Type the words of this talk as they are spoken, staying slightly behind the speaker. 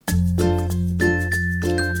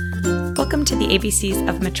ABCs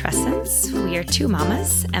of Matrescence. We are two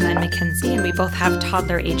mamas, Emma and Mackenzie, and we both have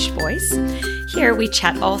toddler-aged boys. Here we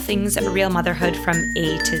chat all things real motherhood from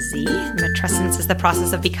A to Z. Matrescence is the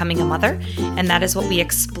process of becoming a mother, and that is what we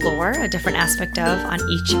explore a different aspect of on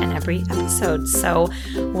each and every episode. So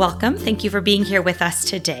welcome. Thank you for being here with us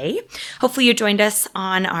today. Hopefully you joined us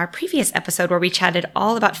on our previous episode where we chatted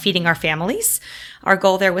all about feeding our families. Our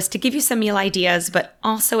goal there was to give you some meal ideas, but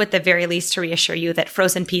also at the very least to reassure you that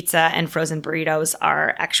frozen pizza and frozen burritos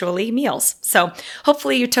are actually meals. So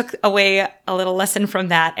hopefully you took away a little lesson from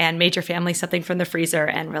that and made your family something from the freezer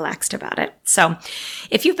and relaxed about it. So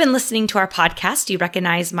if you've been listening to our podcast, you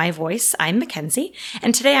recognize my voice. I'm Mackenzie,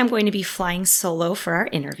 and today I'm going to be flying solo for our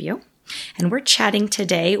interview. And we're chatting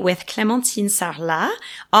today with Clémentine Sarlat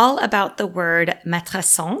all about the word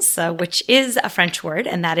matrescence, which is a French word.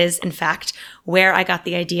 And that is, in fact, where I got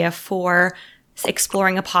the idea for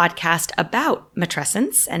exploring a podcast about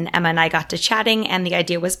matrescence. And Emma and I got to chatting and the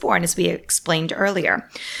idea was born, as we explained earlier.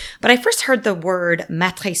 But I first heard the word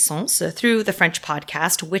matrescence through the French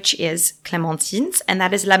podcast, which is Clémentine's, and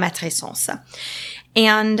that is la matrescence.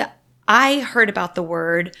 And I heard about the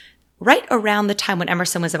word right around the time when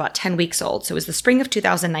Emerson was about 10 weeks old. So it was the spring of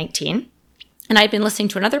 2019. And I'd been listening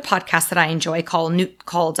to another podcast that I enjoy called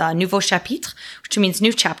Nouveau Chapitre, which means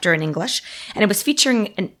new chapter in English. And it was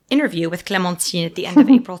featuring an interview with Clémentine at the end of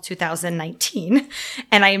April 2019.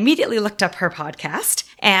 And I immediately looked up her podcast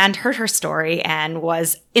and heard her story and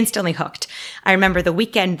was instantly hooked. I remember the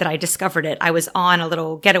weekend that I discovered it, I was on a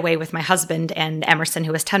little getaway with my husband and Emerson,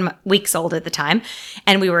 who was 10 weeks old at the time.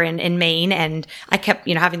 And we were in Maine, and I kept,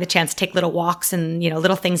 having the chance to take little walks and,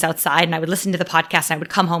 little things outside. And I would listen to the podcast and I would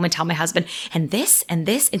come home and tell my husband, and this,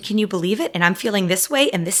 and can you believe it? And I'm feeling this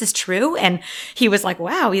way, and this is true. And he was like,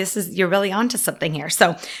 wow, you're really onto something here.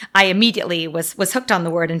 So I immediately was hooked on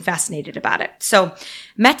the word and fascinated about it. So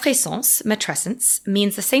matrescence,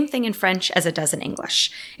 means the same thing in French as it does in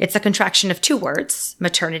English. It's a contraction of two words,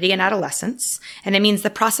 maternity and adolescence, and it means the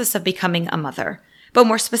process of becoming a mother. But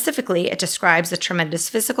more specifically, it describes the tremendous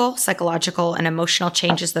physical, psychological, and emotional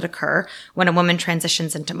changes that occur when a woman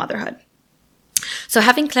transitions into motherhood. So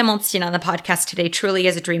having Clémentine on the podcast today truly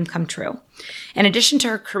is a dream come true. In addition to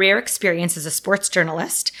her career experience as a sports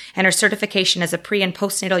journalist and her certification as a pre- and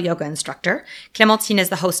postnatal yoga instructor, Clémentine is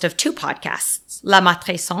the host of two podcasts, La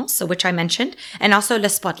Matrescence, which I mentioned, and also Le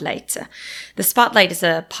Spotlight. The Spotlight is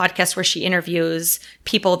a podcast where she interviews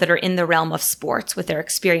people that are in the realm of sports with their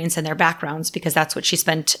experience and their backgrounds, because that's what she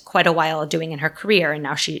spent quite a while doing in her career, and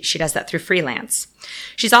now she does that through freelance.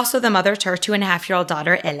 She's also the mother to her 2.5-year-old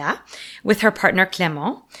daughter, Ella, with her partner,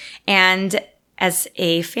 Clément, and as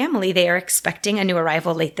a family, they are expecting a new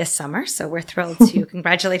arrival late this summer, so we're thrilled to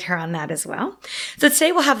congratulate her on that as well. So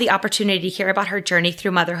today we'll have the opportunity to hear about her journey through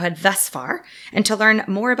motherhood thus far and to learn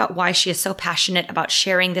more about why she is so passionate about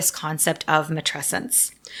sharing this concept of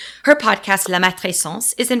matrescence. Her podcast, La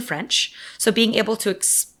Matrescence, is in French, so being able to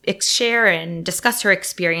share and discuss her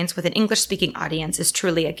experience with an English-speaking audience is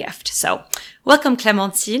truly a gift. So welcome,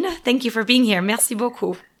 Clémentine. Thank you for being here. Merci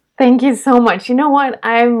beaucoup. Thank you so much. You know what?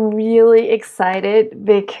 I'm really excited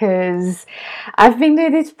because I've been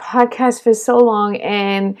doing this podcast for so long.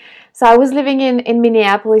 And so I was living in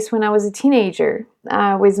Minneapolis when I was a teenager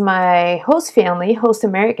with my host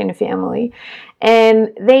American family.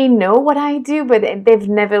 And they know what I do, but they've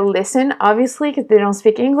never listened, obviously, because they don't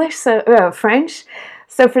speak French.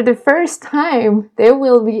 So for the first time, they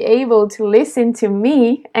will be able to listen to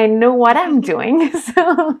me and know what I'm doing.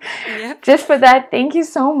 So Just for that, thank you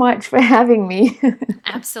so much for having me.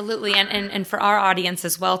 Absolutely. And for our audience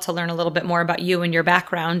as well, to learn a little bit more about you and your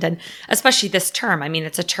background, and especially this term. I mean,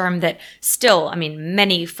 it's a term that still,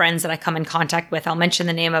 many friends that I come in contact with, I'll mention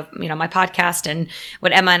the name of, my podcast and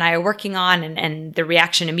what Emma and I are working on. And the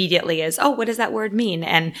reaction immediately is, oh, what does that word mean?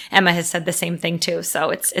 And Emma has said the same thing too. So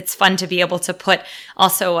it's fun to be able to put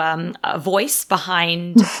also a voice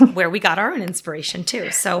behind where we got our own inspiration too.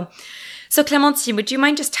 So Clémentine, would you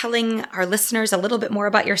mind just telling our listeners a little bit more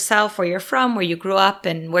about yourself, where you're from, where you grew up,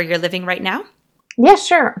 and where you're living right now? Yeah,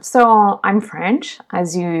 sure. So I'm French,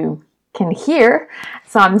 as you can hear.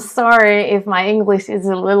 So I'm sorry if my English is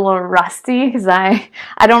a little rusty because I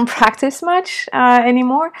don't practice much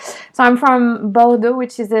anymore. So I'm from Bordeaux,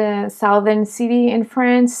 which is a southern city in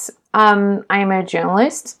France. I'm a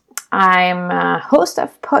journalist. I'm a host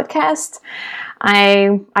of podcasts.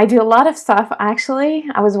 I do a lot of stuff, actually.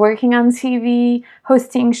 I was working on TV,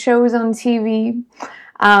 hosting shows on TV.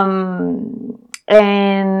 And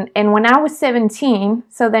when I was 17,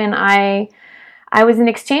 so then I was an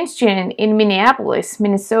exchange student in Minneapolis,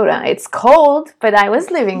 Minnesota. It's cold, but I was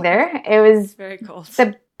living there. It was very cold.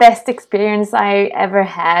 The best experience I ever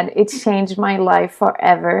had. It changed my life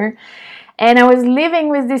forever. And I was living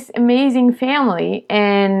with this amazing family,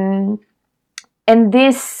 and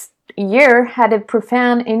this year had a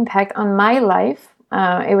profound impact on my life.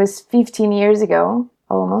 It was 15 years ago,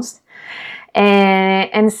 almost.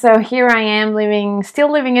 And so here I am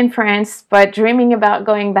still living in France, but dreaming about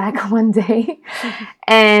going back one day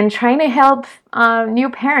and trying to help new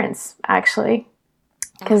parents, actually.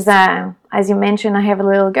 Because as you mentioned, I have a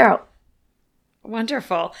little girl.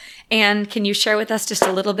 Wonderful. And can you share with us just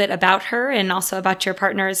a little bit about her and also about your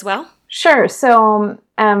partner as well? Sure. So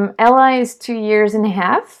Ella is 2 years and a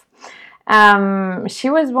half. She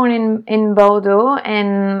was born in Bordeaux,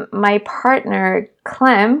 and my partner,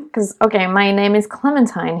 Clem, because, okay, my name is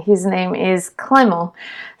Clementine. His name is Clément.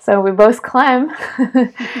 So we're both Clem.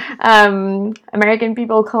 American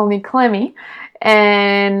people call me Clemmy.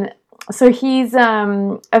 And so he's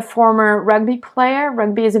a former rugby player.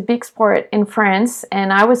 Rugby is a big sport in France,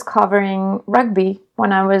 and I was covering rugby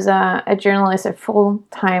when I was a journalist, a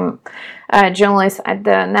full-time journalist at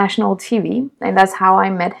the national TV, and that's how I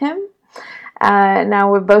met him.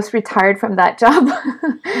 Now we're both retired from that job,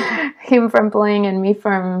 him from playing and me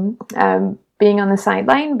from being on the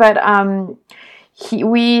sideline. But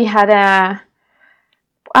we had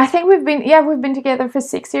I think we've been together for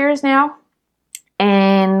 6 years now,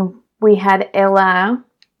 and we had Ella,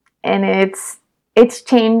 and it's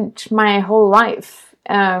changed my whole life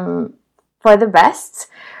for the best.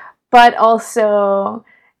 But also,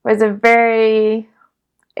 it was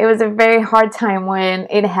a very hard time when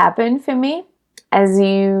it happened for me.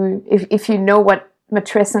 If you know what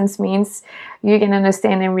matrescence means, you can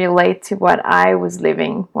understand and relate to what I was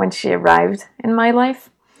living when she arrived in my life.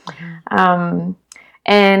 Mm-hmm.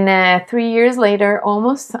 And 3 years later,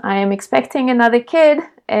 almost, I am expecting another kid,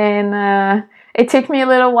 and it took me a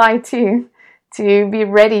little while to be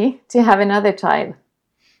ready to have another child.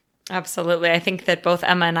 Absolutely. I think that both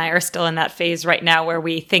Emma and I are still in that phase right now where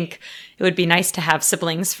we think it would be nice to have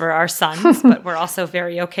siblings for our sons, but we're also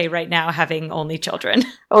very okay right now having only children.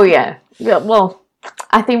 Oh, yeah. Well,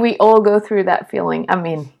 I think we all go through that feeling. I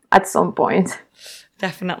mean, at some point.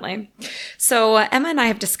 Definitely. So Emma and I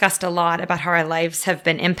have discussed a lot about how our lives have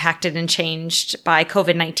been impacted and changed by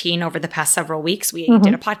COVID-19 over the past several weeks. We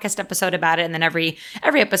did a podcast episode about it, and then every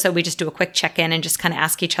episode we just do a quick check-in and just kind of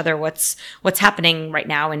ask each other what's happening right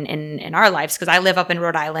now in our lives, because I live up in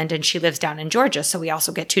Rhode Island and she lives down in Georgia, so we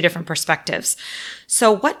also get two different perspectives.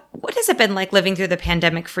 So what has it been like living through the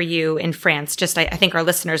pandemic for you in France? Just I think our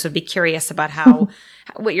listeners would be curious about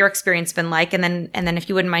what your experience been like, and then if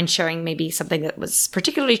you wouldn't mind sharing maybe something that was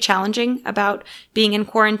particularly challenging about being in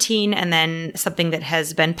quarantine, and then something that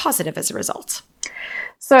has been positive as a result.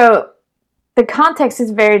 So the context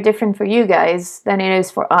is very different for you guys than it is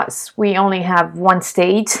for us. We only have one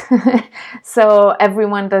state, so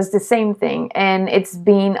everyone does the same thing, and it's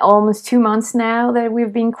been almost 2 months now that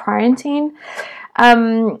we've been quarantined.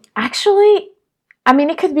 Actually, I mean,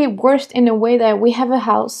 it could be worse in a way that we have a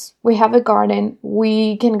house, we have a garden,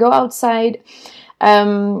 we can go outside.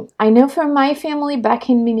 I know for my family back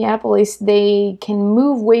in Minneapolis, they can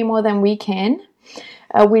move way more than we can.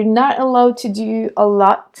 We're not allowed to do a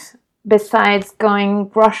lot besides going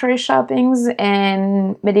grocery shoppings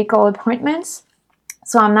and medical appointments.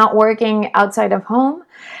 So I'm not working outside of home,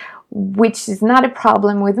 which is not a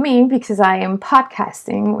problem with me because I am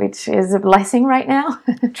podcasting, which is a blessing right now.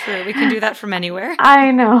 True, we can do that from anywhere.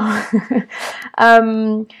 I know.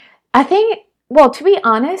 I think, well, to be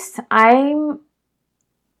honest, I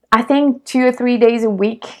think 2 or 3 days a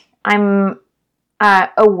week I'm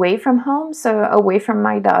away from home, so away from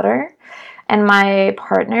my daughter and my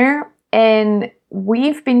partner, and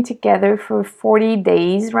we've been together for 40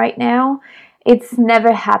 days right now. It's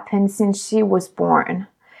never happened since she was born.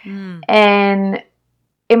 And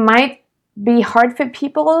it might be hard for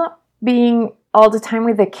people being all the time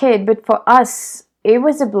with a kid, but for us, it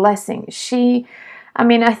was a blessing.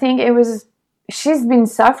 I think she's been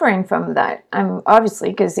suffering from that, obviously,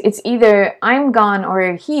 because it's either I'm gone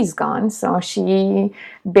or he's gone, so she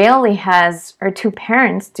barely has her two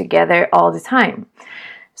parents together all the time.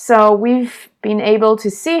 So we've been able to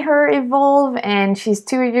see her evolve, and she's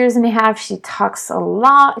 2 years and a half. She talks a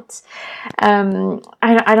lot.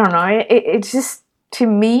 I don't know. It's just, to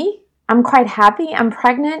me, I'm quite happy. I'm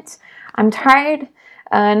pregnant. I'm tired.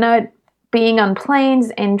 Not being on planes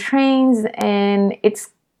and trains, and it's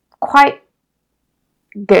quite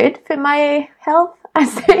good for my health, I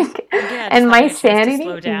think, and my sanity.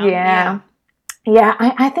 Yeah,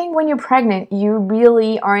 I think when you're pregnant, you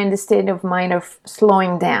really are in the state of mind of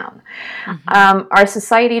slowing down. Our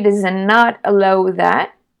society does not allow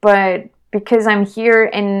that, but because I'm here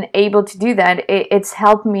and able to do that, it's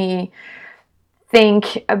helped me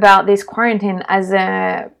think about this quarantine as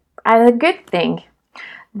a good thing.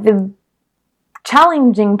 The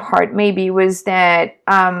challenging part maybe was that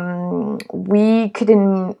we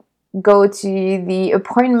couldn't go to the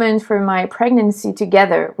appointment for my pregnancy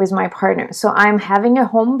together with my partner. So I'm having a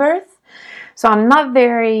home birth. So I'm not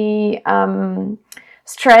very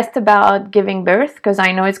stressed about giving birth because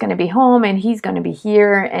I know it's going to be home and he's going to be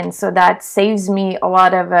here. And so that saves me a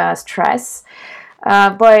lot of stress.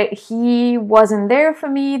 But he wasn't there for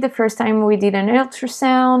me the first time we did an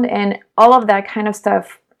ultrasound and all of that kind of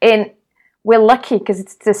stuff. And we're lucky because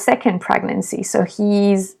it's the second pregnancy. So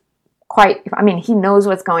he's he knows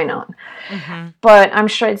what's going on. Mm-hmm. But I'm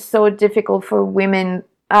sure it's so difficult for women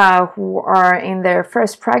who are in their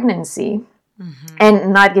first pregnancy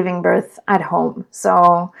and not giving birth at home.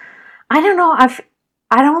 So I don't know.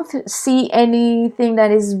 I don't see anything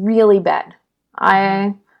that is really bad.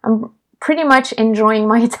 I'm pretty much enjoying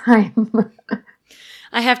my time.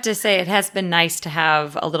 I have to say, it has been nice to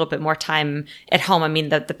have a little bit more time at home. I mean,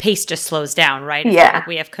 the pace just slows down, right? It's not like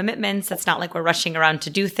we have commitments. It's not like we're rushing around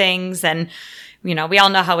to do things. And, we all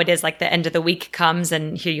know how it is, like the end of the week comes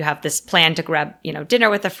and here you have this plan to grab, dinner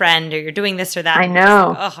with a friend or you're doing this or that. I know.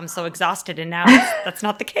 Like, oh, I'm so exhausted. And now that's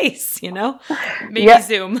not the case, Maybe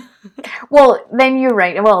Zoom. Well, then you're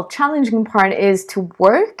right. Well, challenging part is to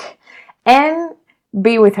work and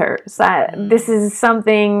be with her. So this is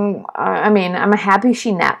something, I'm happy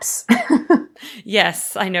she naps.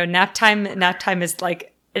 Yes, I know. Nap time is like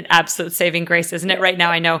an absolute saving grace, isn't it? Right now,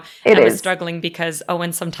 I know Emma's struggling because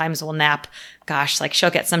Owen sometimes will nap. Gosh, like she'll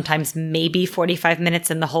get sometimes maybe 45 minutes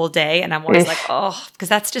in the whole day. And I'm always like, oh, because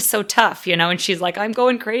that's just so tough, And she's like, I'm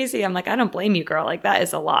going crazy. I'm like, I don't blame you, girl. Like that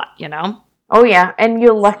is a lot, Oh, yeah. And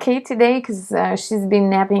you're lucky today because she's been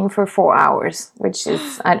napping for 4 hours, which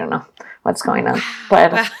is, I don't know what's going on.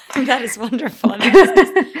 But wow, that is wonderful.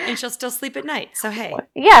 And she'll still sleep at night. So, hey.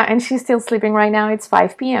 Yeah. And she's still sleeping right now. It's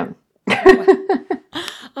 5 p.m.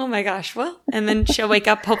 Oh my gosh. Well, and then she'll wake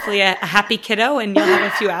up, hopefully a happy kiddo, and you'll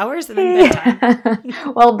have a few hours and then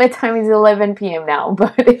bedtime. Well, bedtime is 11 p.m. now,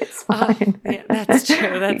 but it's fine. Yeah, that's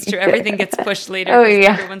true. Everything gets pushed later. Oh,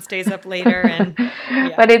 yeah. Everyone stays up later.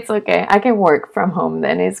 But it's okay. I can work from home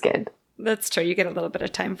then. It's good. That's true. You get a little bit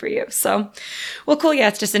of time for you. So, well, cool. Yeah,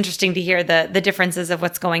 it's just interesting to hear the differences of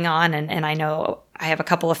what's going on. And I know I have a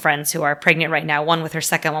couple of friends who are pregnant right now, one with her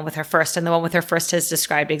second, one with her first. And the one with her first has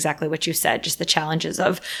described exactly what you said, just the challenges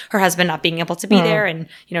of her husband not being able to be there. And,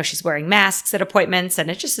 she's wearing masks at appointments.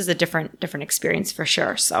 And it just is a different experience for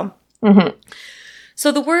sure. So,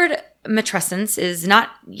 So the word matrescence is not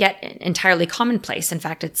yet entirely commonplace. In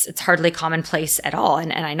fact, it's hardly commonplace at all.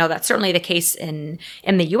 And I know that's certainly the case in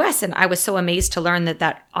the US. And I was so amazed to learn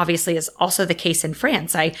that obviously is also the case in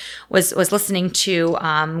France. I was listening to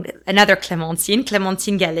another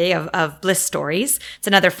Clémentine Gallet of Bliss Stories. It's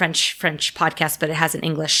another French podcast, but it has an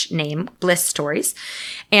English name, Bliss Stories.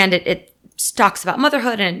 And it talks about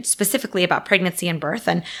motherhood and specifically about pregnancy and birth.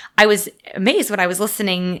 And I was amazed when I was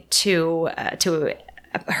listening to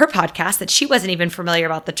her podcast that she wasn't even familiar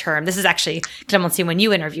about the term. This is actually, Clémentine, when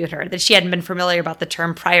you interviewed her, that she hadn't been familiar about the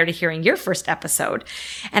term prior to hearing your first episode.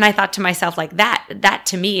 And I thought to myself, like that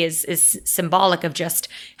to me is symbolic of just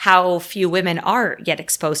how few women are yet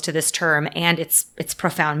exposed to this term and its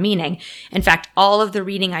profound meaning. In fact, all of the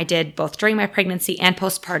reading I did, both during my pregnancy and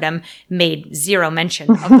postpartum, made zero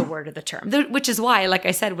mention of the word or the term, which is why, like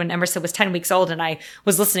I said, when Emerson was 10 weeks old and I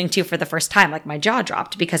was listening to you for the first time, like my jaw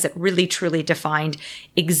dropped because it really, truly defined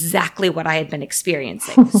exactly what I had been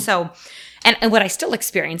experiencing. So, and what I still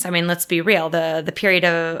experience, I mean, let's be real, the period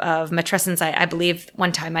of matrescence, I believe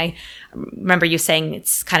one time I remember you saying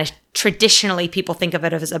it's kind of traditionally people think of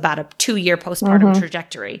it as about a 2-year postpartum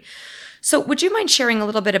trajectory. So would you mind sharing a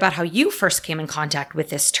little bit about how you first came in contact with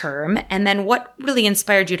this term and then what really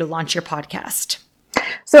inspired you to launch your podcast?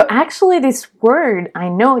 So actually this word, I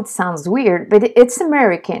know it sounds weird, but it's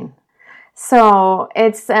American. So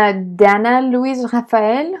it's Dana Louise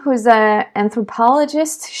Raphael, who's an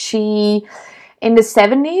anthropologist. She, in the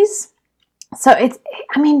 70s. So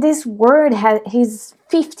this word he's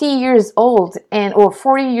 50 years old or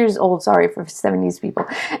 40 years old, sorry, for 70s people.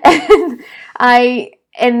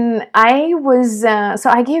 And I was, so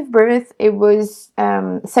I gave birth, it was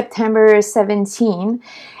September 17.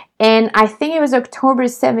 And I think it was October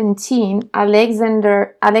 17,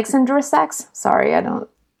 Alexandra Sachs.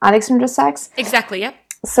 Alexandra Sachs. Exactly, yep.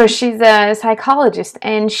 So she's a psychologist,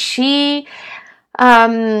 and she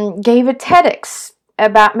gave a TEDx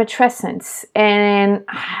about matrescence, and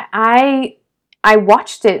I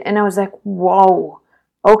watched it, and I was like, whoa,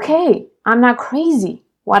 okay, I'm not crazy.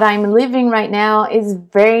 what I'm living right now is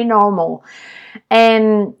very normal.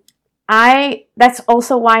 And that's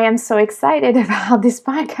also why I'm so excited about this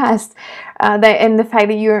podcast, and the fact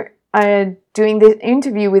that you're doing this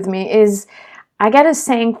interview with me is I gotta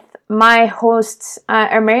thank my host's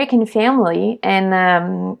American family,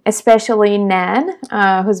 and especially Nan,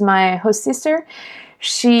 who's my host sister.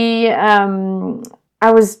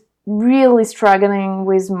 I was really struggling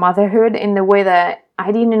with motherhood in the way that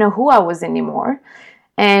I didn't know who I was anymore.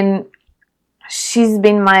 And she's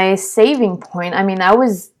been my saving point. I mean, I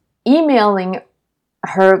was emailing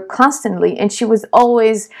her constantly, and she was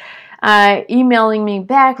always emailing me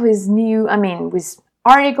back with with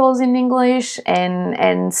articles in English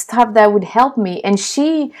and stuff that would help me. And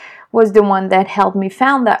she was the one that helped me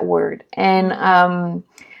found that word. And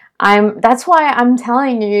that's why I'm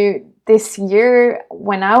telling you, this year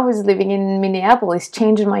when I was living in Minneapolis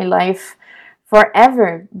changed my life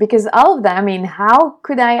forever, because all of that. I mean, how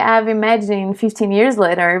could I have imagined 15 years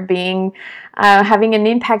later being having an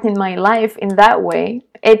impact in my life in that way?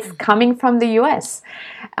 It's coming from the US.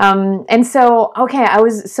 And so, okay,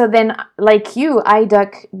 then like you, I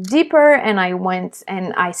dug deeper and I went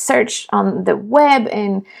and I searched on the web,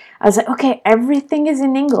 and I was like, okay, everything is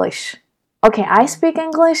in English. Okay, I speak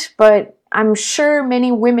English, but I'm sure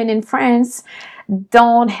many women in France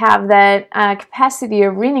don't have that capacity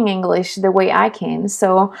of reading English the way I can.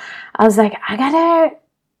 So I was like, I gotta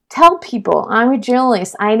tell people I'm a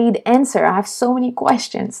journalist. I need answer. I have so many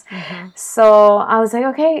questions. Mm-hmm. So I was like,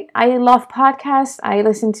 okay, I love podcasts. I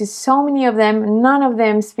listen to so many of them. None of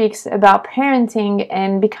them speaks about parenting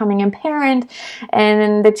and becoming a parent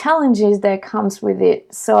and the challenges that comes with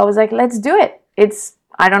it. So I was like, let's do it.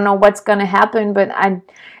 I don't know what's going to happen, but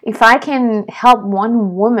if I can help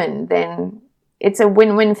one woman, then it's a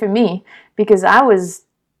win-win for me, because I was,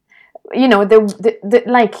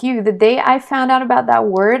 like you, the day I found out about that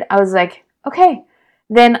word, I was like, okay,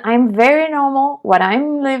 then I'm very normal. What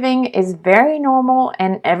I'm living is very normal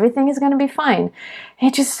and everything is going to be fine.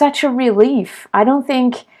 It's just such a relief. I don't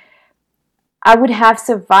think I would have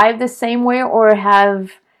survived the same way or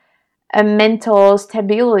have a mental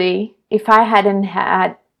stability if I hadn't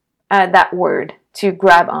had that word to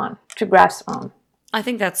grasp on. I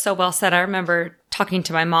think that's so well said. I remember talking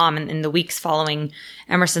to my mom in the weeks following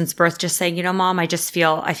Emerson's birth, just saying, Mom, I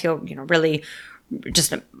feel, really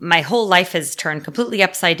just my whole life has turned completely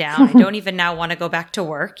upside down. I don't even now want to go back to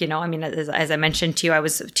work. As I mentioned to you, I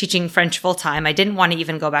was teaching French full time. I didn't want to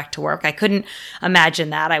even go back to work. I couldn't imagine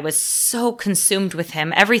that. I was so consumed with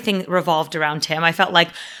him. Everything revolved around him. I felt like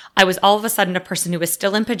I was all of a sudden a person who was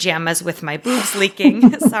still in pajamas with my boobs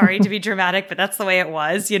leaking. Sorry to be dramatic, but that's the way it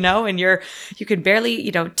was, and you could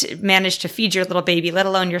barely, manage to feed your little baby, let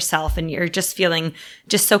alone yourself. And you're just feeling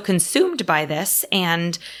just so consumed by this.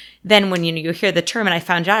 And then when, you hear the term, and I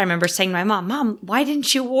found out, I remember saying to my Mom, why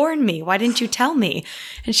didn't you warn me? Why didn't you tell me?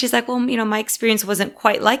 And she's like, well, my experience wasn't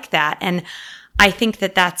quite like that. And I think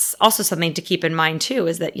that that's also something to keep in mind too,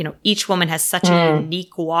 is that, each woman has such a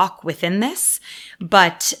unique walk within this.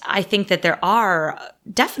 But I think that there are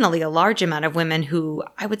definitely a large amount of women who,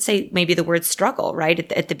 I would say maybe the word struggle, right?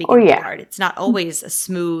 At the beginning part. It's not always a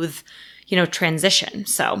smooth, transition.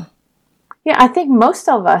 So. Yeah, I think most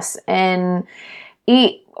of us, I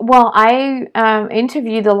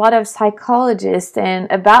interviewed a lot of psychologists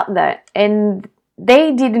about that, and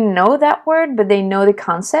they didn't know that word, but they know the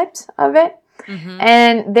concept of it. Mm-hmm.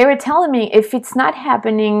 And they were telling me if it's not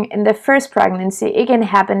happening in the first pregnancy, it can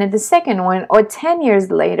happen in the second one or 10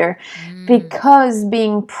 years later, because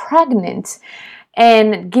being pregnant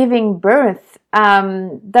and giving birth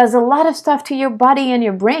does a lot of stuff to your body and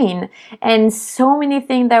your brain, and so many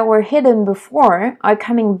things that were hidden before are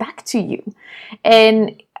coming back to you.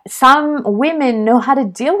 And some women know how to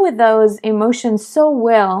deal with those emotions so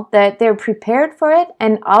well that they're prepared for it,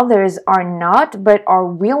 and others are not, but are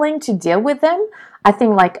willing to deal with them, I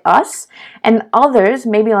think, like us. And others,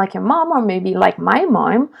 maybe like your mom or maybe like my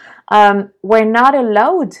mom, were not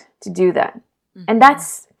allowed to do that. Mm-hmm. And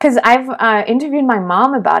that's because I've interviewed my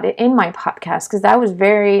mom about it in my podcast, because I was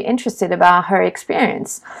very interested about her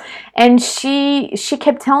experience. And she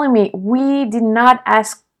kept telling me, we did not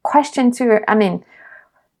ask questions to her. I mean,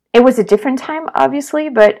 it was a different time, obviously,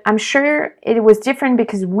 but I'm sure it was different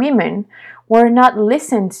because women were not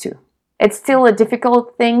listened to. It's still a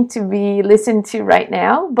difficult thing to be listened to right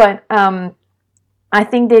now, but I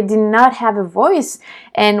think they did not have a voice,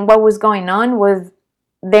 and what was going on was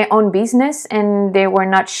their own business, and they were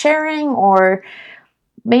not sharing, or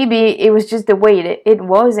maybe it was just the way it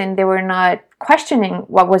was, and they were not questioning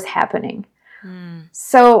what was happening.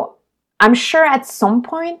 So I'm sure at some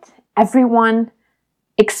point everyone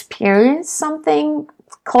experienced something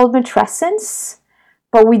called matrescence,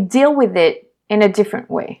 but we deal with it in a different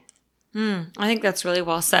way. I think that's really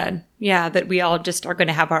well said. Yeah, that we all just are going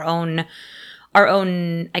to have our own,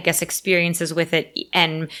 I guess, experiences with it.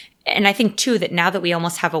 And I think too that now that we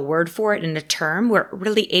almost have a word for it and a term, we're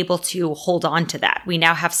really able to hold on to that. We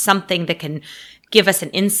now have something that can give us an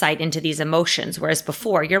insight into these emotions. Whereas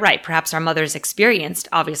before, you're right, perhaps our mothers experienced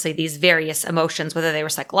obviously these various emotions, whether they were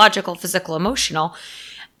psychological, physical, emotional,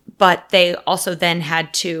 but they also then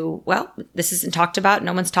had to, well, this isn't talked about.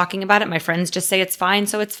 No one's talking about it. My friends just say it's fine,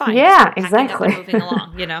 so it's fine. Yeah, exactly. Moving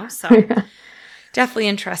along, so definitely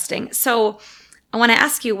interesting. So I want to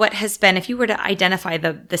ask you what has been, if you were to identify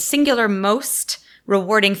the singular most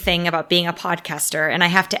rewarding thing about being a podcaster, and I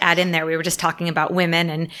have to add in there, we were just talking about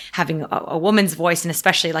women and having a woman's voice, and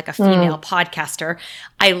especially like a female podcaster.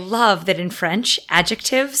 I love that in French,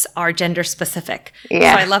 adjectives are gender specific.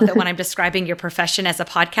 Yeah. So I love that when I'm describing your profession as a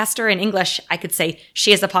podcaster, in English, I could say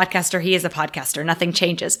she is a podcaster, he is a podcaster, nothing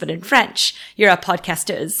changes. But in French, you're a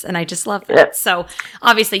podcasteuse, and I just love that. Yep. So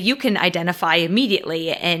obviously you can identify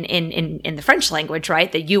immediately in the French language,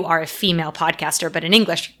 right, that you are a female podcaster, but in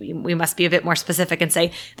English, we must be a bit more specific and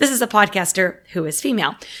say, this is a podcaster who is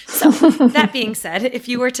female. So that being said, if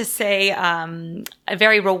you were to say a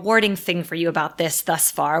very rewarding thing for you about this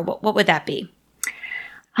thus far, what would that be?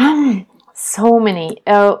 So many.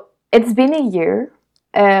 It's been a year.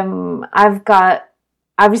 I've got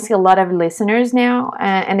obviously a lot of listeners now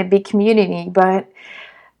and a big community, but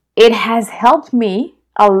it has helped me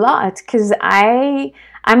a lot because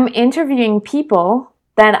I'm interviewing people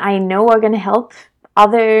that I know are going to help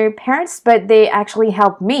other parents, but they actually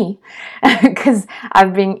help me because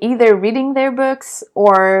I've been either reading their books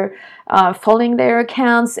or following their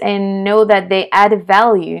accounts and know that they add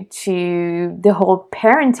value to the whole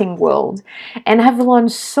parenting world. And I've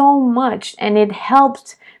learned so much, and it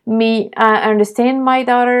helped me understand my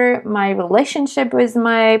daughter, my relationship with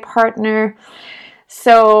my partner.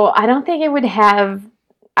 So I don't think I would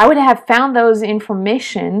have found those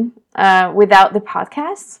information without the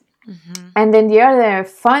podcast. Mm-hmm. And then the other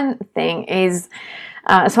fun thing is,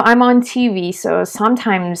 so I'm on TV, so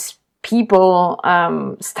sometimes people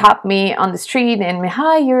stop me on the street and,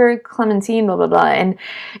 hi, you're Clementine, blah, blah, blah. And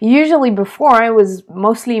usually before, it was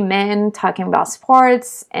mostly men talking about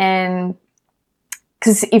sports. And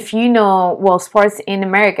because if you know, well, sports in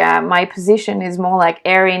America, my position is more like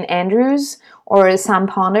Erin Andrews or Sam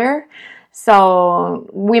Ponder. So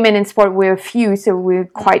women in sport, we're few, so we're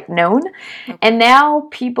quite known. Okay. And now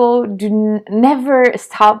people never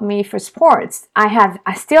stop me for sports.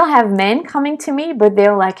 I still have men coming to me, but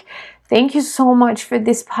they're like, thank you so much for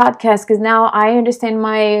this podcast, because now I understand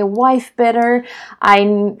my wife better.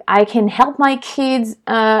 I can help my kids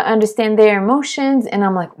understand their emotions. And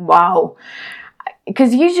I'm like, wow.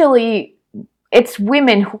 Because usually it's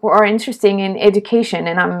women who are interested in education,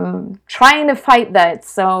 and I'm trying to fight that.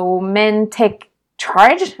 So men take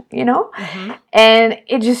charge, mm-hmm. And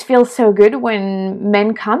it just feels so good when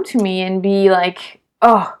men come to me and be like,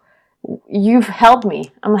 oh, you've helped me.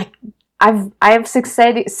 I'm like, I have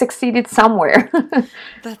succeeded somewhere.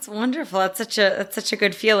 That's wonderful. That's such a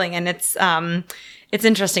good feeling. And it's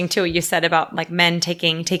interesting too, you said about like men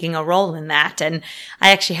taking a role in that. And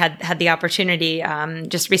I actually had the opportunity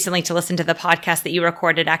just recently to listen to the podcast that you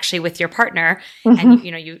recorded actually with your partner.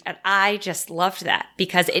 Mm-hmm. And I just loved that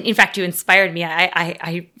because in fact, you inspired me.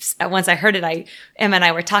 I once I heard it, Emma and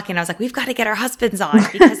I were talking, I was like, we've got to get our husbands on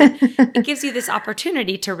because it gives you this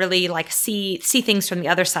opportunity to really like see things from the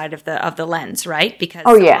other side of the lens, right? Because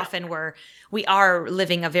often we are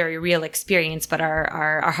living a very real experience, but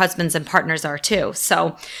our husbands and partners are too.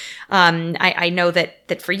 So I know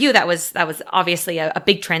that for you, that was obviously a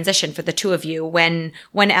big transition for the two of you when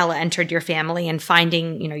Ella entered your family and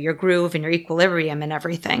finding, your groove and your equilibrium and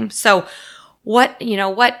everything. So what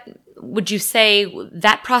would you say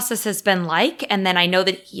that process has been like? And then I know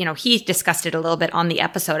that, he discussed it a little bit on the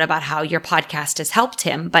episode about how your podcast has helped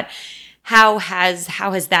him, but how has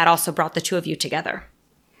that also brought the two of you together?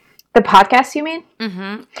 The podcast, you mean?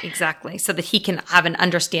 Mm-hmm. Exactly. So that he can have an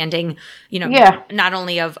understanding, not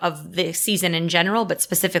only of the season in general, but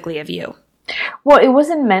specifically of you. Well, it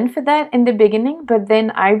wasn't meant for that in the beginning, but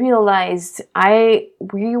then I realized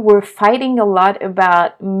we were fighting a lot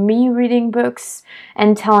about me reading books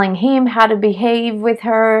and telling him how to behave with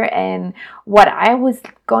her and what I was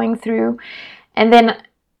going through. And then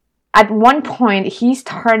at one point, he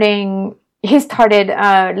started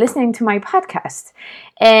listening to my podcast,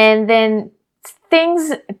 and then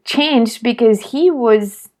things changed because he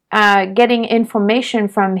was getting information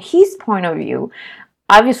from his point of view,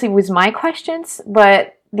 obviously with my questions,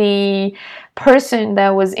 but the person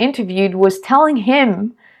that was interviewed was telling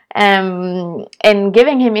him and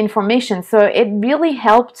giving him information. So it really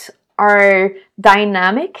helped our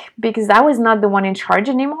dynamic because I was not the one in charge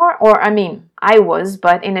anymore. Or, I mean, I was,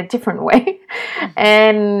 but in a different way.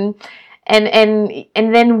 And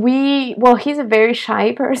then he's a very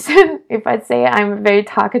shy person. If I'd say I'm a very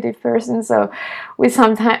talkative person, so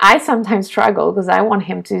I sometimes struggle because I want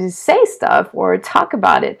him to say stuff or talk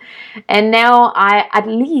about it. And now at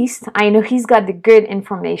least I know he's got the good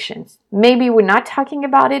information. Maybe we're not talking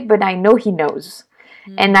about it, but I know he knows.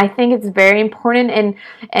 Mm-hmm. And I think it's very important.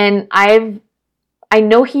 And I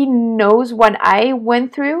know he knows what I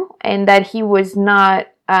went through and that he was not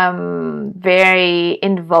very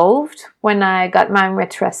involved when I got my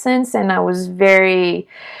matrescence, and it was very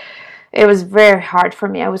hard for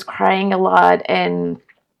me. I was crying a lot, and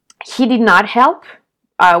he did not help.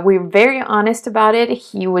 We're very honest about it.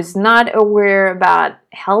 He was not aware about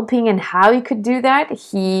helping and how he could do that.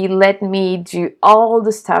 He let me do all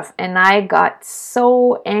the stuff, and I got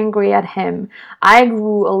so angry at him. I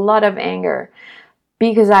grew a lot of anger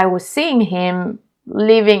because I was seeing him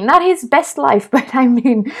living not his best life, but I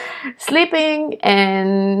mean sleeping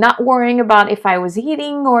and not worrying about if I was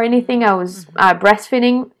eating or anything. I was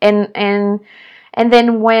breastfeeding, and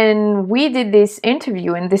then when we did this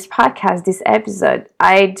interview and this podcast, this episode,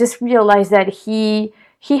 I just realized that he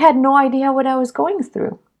had no idea what I was going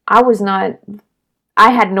through. I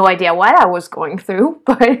had no idea what I was going through,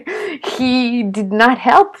 but he did not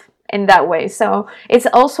help in that way. So it's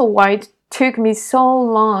also why it took me so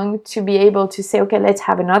long to be able to say, okay, let's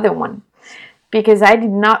have another one, because I did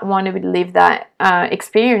not want to live that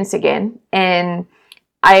experience again. And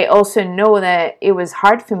I also know that it was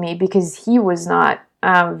hard for me because he was not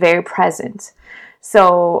very present.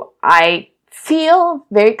 So I feel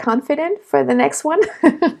very confident for the next one,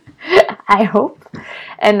 I hope,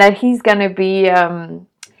 and that he's going to be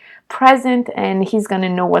present and he's going to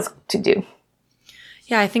know what to do.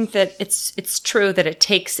 Yeah, I think that it's true that it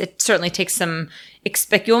certainly takes some,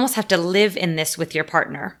 you almost have to live in this with your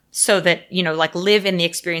partner so that, like live in the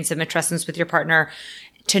experience of matrescence with your partner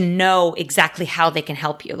to know exactly how they can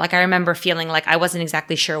help you. Like I remember feeling like I wasn't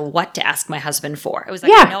exactly sure what to ask my husband for. It was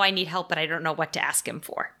like, I know I need help, but I don't know what to ask him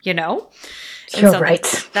for, You're so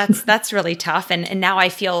right. That's really tough. And now I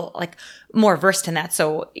feel like more versed in that.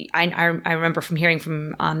 So I remember from hearing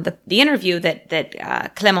from the interview that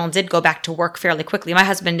Clément did go back to work fairly quickly. My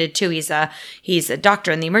husband did too. He's a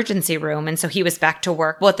doctor in the emergency room, and so he was back to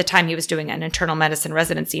work. Well, at the time he was doing an internal medicine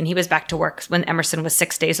residency, and he was back to work when Emerson was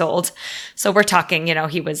 6 days old. So we're talking,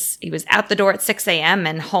 he was out the door at 6 a.m.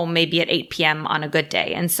 and home maybe at 8 p.m. on a good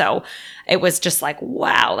day. And so it was just like,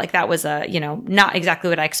 wow, like that was not exactly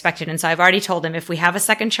what I expected. And so I've already told him, if we have a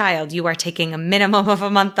second child, you are taking a minimum of a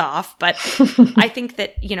month off. But I think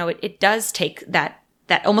that, it does take that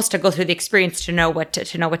almost to go through the experience to know what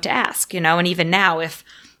to ask, and even now if,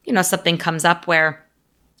 something comes up where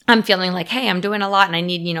I'm feeling like, hey, I'm doing a lot and I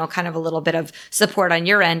need, kind of a little bit of support on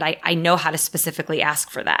your end, I know how to specifically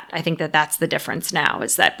ask for that. I think that that's the difference now,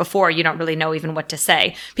 is that before you don't really know even what to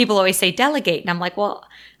say. People always say delegate. And I'm like, well,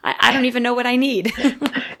 I don't even know what I need.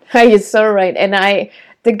 You're so right. And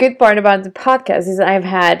the good part about the podcast is I've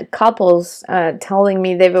had couples telling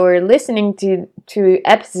me they were listening to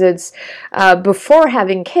episodes before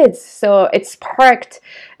having kids. So it sparked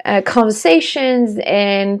conversations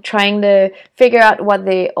and trying to figure out what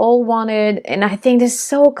they all wanted. And I think that's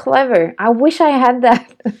so clever. I wish I had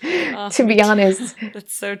that, to be honest.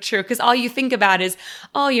 That's so true. Because all you think about is,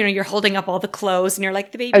 you're holding up all the clothes and you're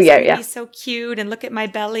like, the baby's going to be so cute and look at my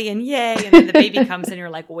belly and yay. And then the baby comes and you're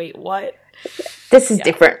like, wait, what? This is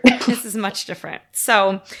different. This is much different.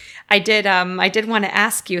 So I did want to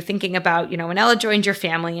ask you, thinking about, when Ella joined your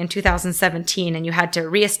family in 2017 and you had to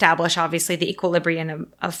reestablish, obviously, the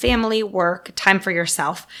equilibrium of family, work, time for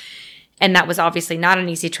yourself. And that was obviously not an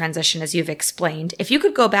easy transition, as you've explained. If you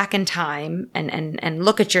could go back in time and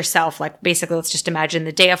look at yourself, like basically, let's just imagine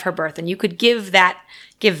the day of her birth, and you could give that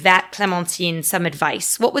Clémentine some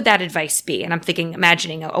advice, what would that advice be? And I'm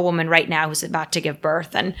imagining a woman right now who's about to give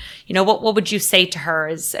birth, and what would you say to her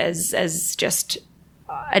as just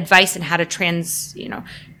advice on how to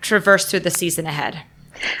traverse through the season ahead?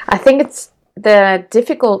 I think it's the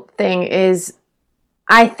difficult thing is,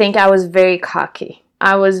 I think I was very cocky.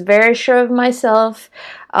 I was very sure of myself,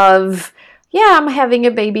 I'm having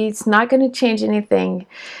a baby, it's not going to change anything.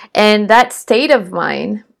 And that state of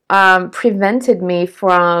mind prevented me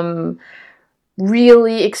from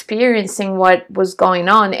really experiencing what was going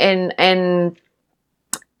on. And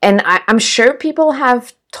I'm sure people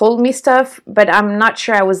have told me stuff, but I'm not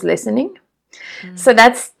sure I was listening. So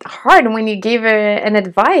that's hard when you give an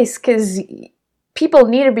advice, because people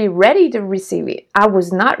need to be ready to receive it. I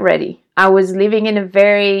was not ready. I was living in a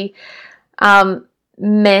very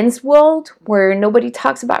men's world where nobody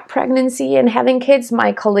talks about pregnancy and having kids.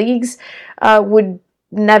 My colleagues would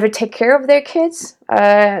never take care of their kids.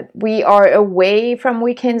 We are away from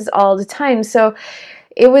weekends all the time. So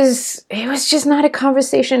it was just not a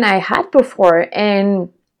conversation I had before.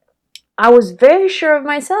 And I was very sure of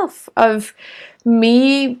myself, of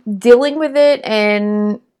me dealing with it,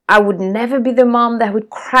 and I would never be the mom that would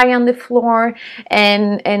cry on the floor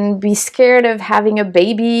and be scared of having a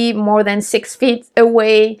baby more than 6 feet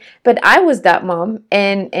away. But I was that mom,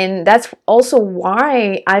 and that's also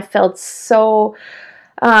why I felt so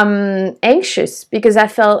anxious, because I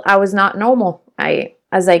felt I was not normal.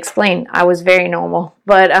 As I explained, I was very normal.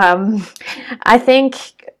 But I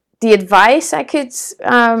think the advice I could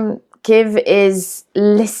give is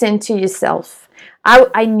listen to yourself.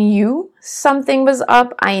 I knew something was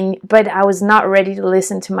up, but I was not ready to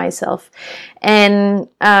listen to myself. And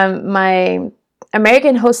my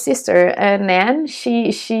American host sister, Nan,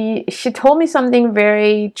 she told me something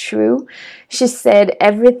very true. She said,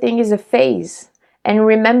 everything is a phase. And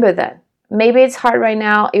remember that. Maybe it's hard right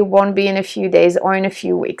now. It won't be in a few days or in a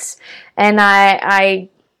few weeks. And I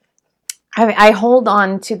hold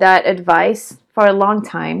on to that advice for a long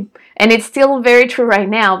time. And it's still very true right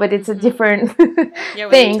now, but it's a different yeah,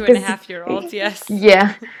 with thing. 2.5-year-olds, yes.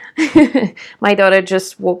 Yeah. My daughter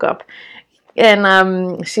just woke up.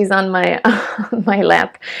 And she's on my my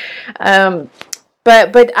lap.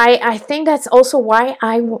 But I think that's also why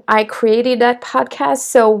I created that podcast,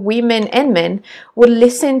 so women and men would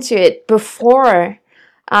listen to it before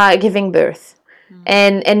giving birth.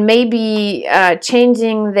 And maybe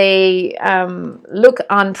changing the look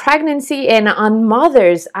on pregnancy and on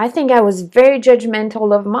mothers. I think I was very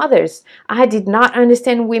judgmental of mothers. I did not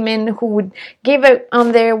understand women who would give up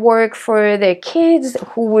on their work for their kids,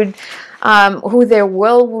 who their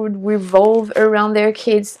world would revolve around their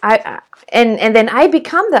kids. And then I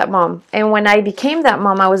become that mom. And when I became that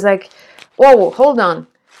mom, I was like, whoa, hold on.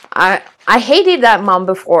 I hated that mom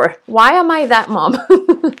before. Why am I that mom?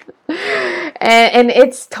 And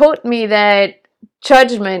it's taught me that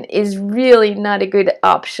judgment is really not a good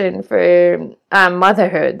option for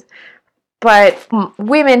motherhood. But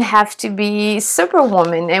women have to be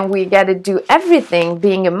superwoman, and we got to do everything,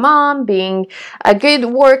 being a mom, being a good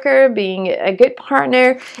worker, being a good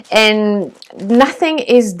partner. And nothing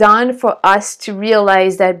is done for us to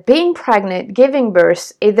realize that being pregnant, giving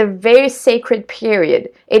birth, is a very sacred period.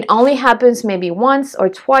 It only happens maybe once or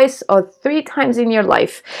twice or 3 times in your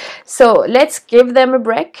life. So let's give them a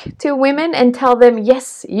break to women and tell them,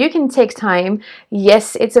 yes, you can take time.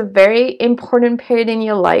 Yes, it's a very important period in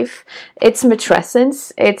your life. It's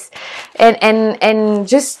matrescence. It's and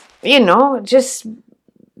just, just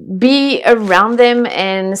be around them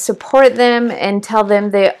and support them and tell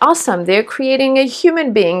them they're awesome. They're creating a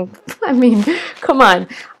human being. I mean, come on.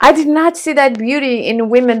 I did not see that beauty in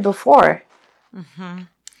women before. Mm-hmm.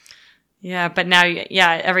 Yeah, but now,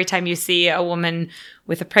 every time you see a woman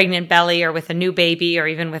with a pregnant belly or with a new baby or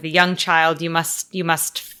even with a young child, you must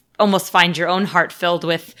almost find your own heart filled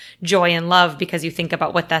with joy and love because you think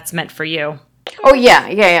about what that's meant for you. Oh,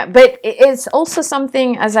 yeah. But it's also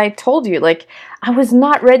something, as I told you, like, I was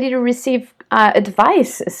not ready to receive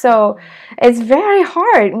advice. So it's very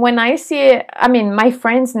hard when I see it. I mean, my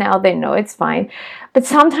friends now, they know it's fine. But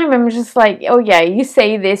sometimes I'm just like, oh, yeah, you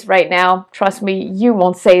say this right now. Trust me, you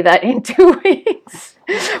won't say that in 2 weeks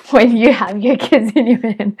when you have your kids in your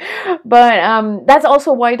hand. But that's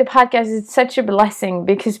also why the podcast is such a blessing,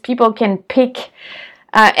 because people can pick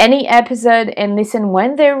any episode and listen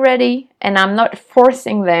when they're ready, and I'm not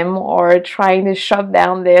forcing them or trying to shove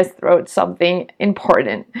down their throat something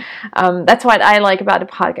important. That's what I like about the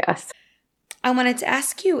podcast. I wanted to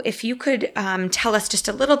ask you if you could tell us just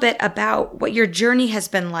a little bit about what your journey has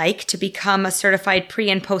been like to become a certified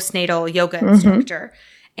pre- and postnatal yoga instructor,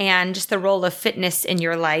 and just the role of fitness in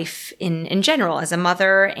your life in general as a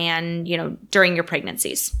mother and, during your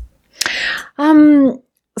pregnancies.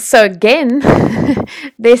 So again,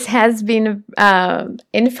 this has been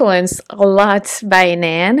influenced a lot by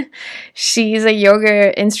Nan. She's a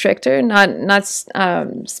yoga instructor, not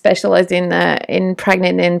specialized in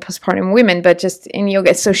pregnant and postpartum women, but just in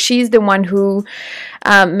yoga. So she's the one who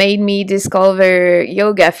made me discover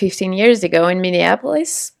yoga 15 years ago in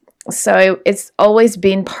Minneapolis. So it's always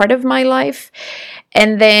been part of my life.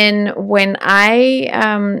 And then when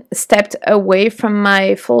I stepped away from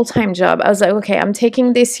my full-time job, I was like, okay, I'm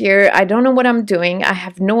taking this year. I don't know what I'm doing. I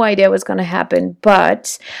have no idea what's going to happen,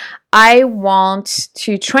 but I want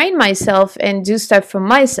to train myself and do stuff for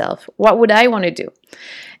myself. What would I want to do?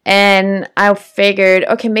 And I figured,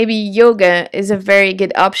 okay, maybe yoga is a very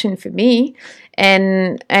good option for me,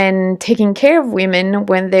 and taking care of women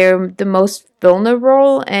when they're the most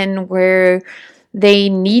vulnerable and where they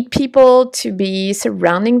need people to be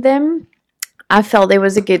surrounding them. I felt it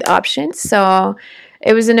was a good option. So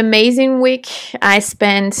it was an amazing week. I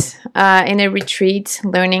spent in a retreat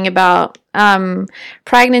learning about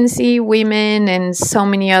pregnancy, women, and so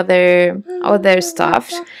many other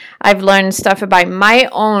stuff. I've learned stuff about my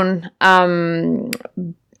own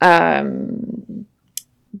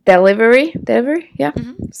delivery, yeah.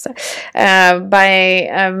 So, by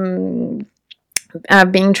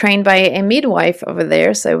being trained by a midwife over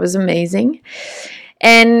there, so it was amazing.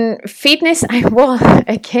 And fitness,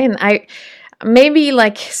 maybe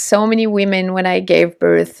like so many women when I gave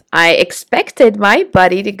birth, I expected my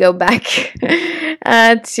body to go back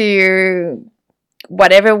to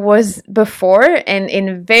whatever was before, and in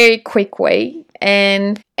a very quick way.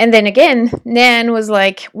 And then again, Nan was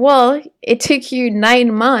like, well, it took you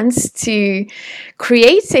 9 months to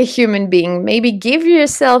create a human being. Maybe give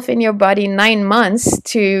yourself and your body 9 months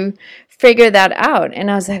to figure that out. And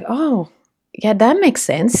I was like, oh, yeah, that makes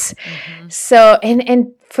sense. So,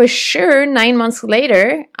 and for sure, 9 months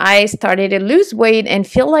later, I started to lose weight and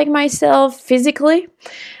feel like myself physically,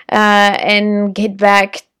 and get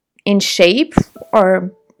back in shape,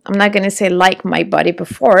 or I'm not going to say like my body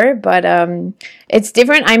before, but it's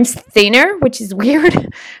different. I'm thinner, which is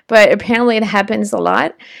weird, but apparently it happens a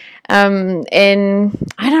lot. And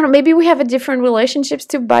I don't know, maybe we have a different relationships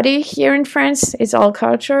to body here in France. It's all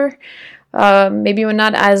culture. Maybe we're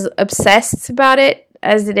not as obsessed about it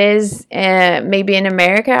as it is maybe in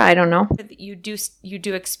America. I don't know. You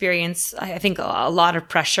do experience, I think, a lot of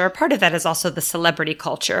pressure. Part of that is also the celebrity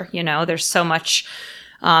culture. You know, there's so much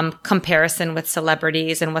comparison with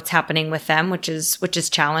celebrities and what's happening with them, which is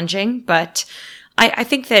challenging. But I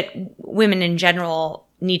think that women in general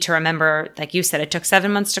need to remember, like you said, it took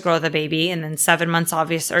 7 months to grow the baby, and then 7 months,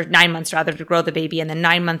 or 9 months rather, to grow the baby, and then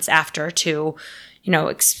 9 months after to, you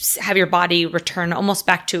know, have your body return almost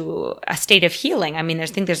back to a state of healing. I mean, I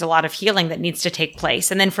think there's a lot of healing that needs to take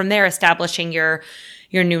place. And then from there, establishing your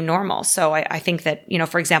new normal. So I think that, you know,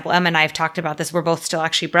 for example, Emma and I have talked about this. We're both still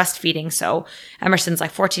actually breastfeeding. So Emerson's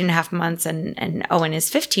like 14 and a half months and Owen is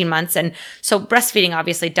 15 months. And so breastfeeding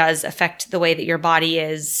obviously does affect the way that your body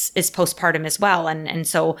is postpartum as well. And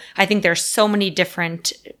so I think there's so many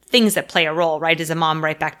different things that play a role, right? Is a mom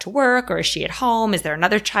right back to work, or is she at home? Is there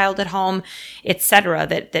another child at home, et cetera,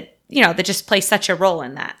 that you know, that just play such a role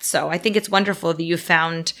in that. So I think it's wonderful that you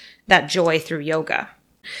found that joy through yoga.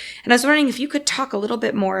 And I was wondering if you could talk a little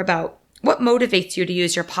bit more about what motivates you to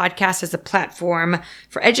use your podcast as a platform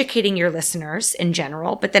for educating your listeners in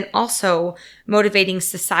general, but then also motivating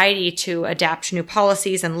society to adapt new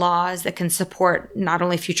policies and laws that can support not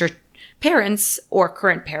only future parents or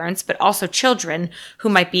current parents, but also children who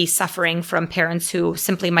might be suffering from parents who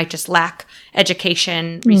simply might just lack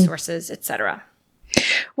education, resources, etc.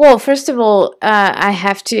 Well, first of all, I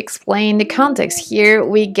have to explain the context. Here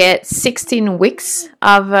we get 16 weeks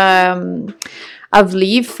of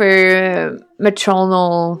leave for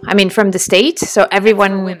maternal, I mean, from the state. So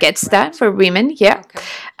everyone women, gets right? that for women. Yeah. Okay.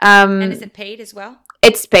 And is it paid as well?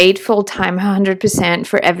 It's paid full-time, 100%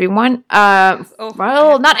 for everyone.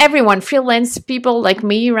 Well, not everyone. Freelance people like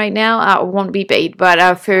me right now won't be paid.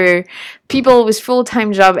 But for people with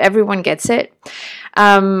full-time job, everyone gets it.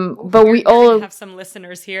 But we all have some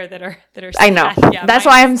listeners here that are. I know. Yeah, that's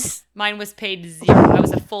why mine was paid zero. I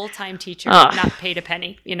was a full-time teacher, not paid a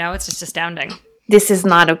penny. You know, it's just astounding. This is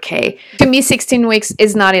not okay. To me, 16 weeks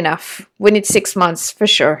is not enough. We need 6 months for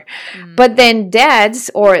sure. But then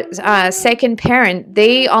dads or second parent,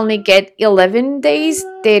 they only get 11 days.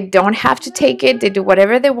 They don't have to take it. They do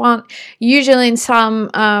whatever they want. Usually in some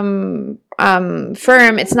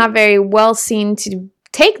firm, it's not very well seen to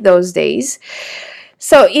take those days.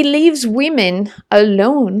 So it leaves women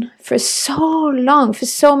alone for so long, for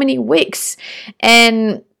so many weeks.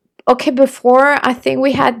 And okay, before, I think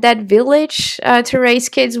we had that village to raise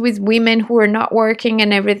kids with women who are not working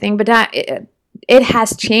and everything, but it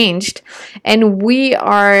has changed, and we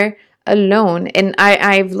are alone. And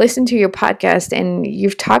I've listened to your podcast, and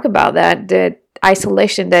you've talked about that, the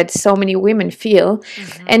isolation that so many women feel.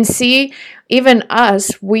 And see, even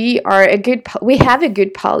us, we have a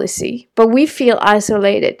good policy, but we feel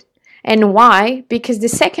isolated. And why? Because the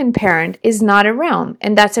second parent is not around,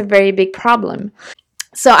 and that's a very big problem.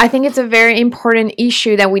 So I think it's a very important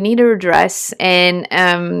issue that we need to address. And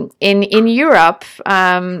in Europe,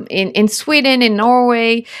 in Sweden, in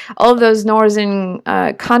Norway, all those northern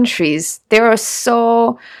countries, they are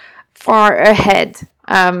so far ahead.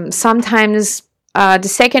 Sometimes the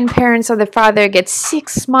second parents or the father get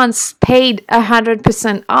 6 months paid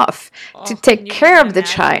 100% off to take care of the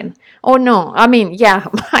child. Oh no, I mean, yeah,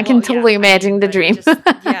 I can totally imagine the dream.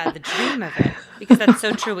 The dream of it. Because that's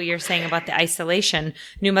so true what you're saying about the isolation.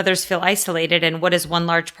 New mothers feel isolated. And what is one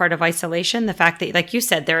large part of isolation? The fact that, like you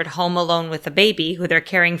said, they're at home alone with a baby who they're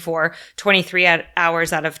caring for 23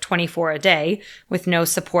 hours out of 24 a day with no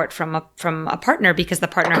support from a partner because the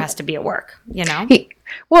partner has to be at work, you know?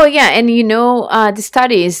 Well, yeah, and the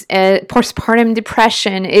studies, postpartum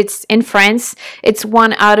depression, it's in France, it's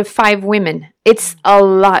 1 out of 5 women. It's a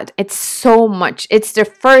lot. It's so much. It's the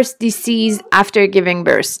first disease after giving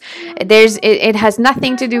birth. It has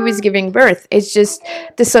nothing to do with giving birth. It's just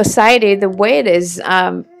the society, the way it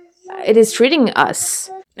is treating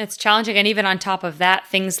us. It's challenging. And even on top of that,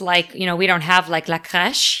 things like, we don't have like La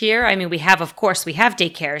Crèche here. I mean, we have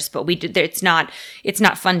daycares, but it's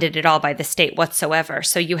not funded at all by the state whatsoever.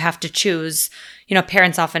 So you have to choose,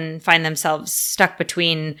 parents often find themselves stuck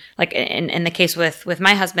between, like in the case with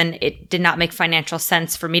my husband, it did not make financial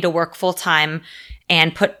sense for me to work full time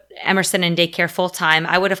and put Emerson in daycare full time.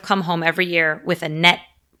 I would have come home every year with a net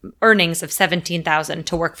earnings of $17,000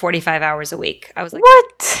 to work 45 hours a week. I was like,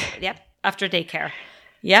 what? Yep. After daycare.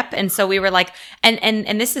 Yep. And so we were like,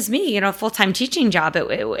 and this is me, full-time teaching job.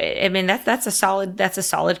 I mean, that's a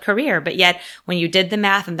solid career, but yet when you did the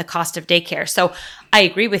math and the cost of daycare. So I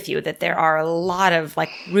agree with you that there are a lot of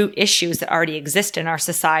like root issues that already exist in our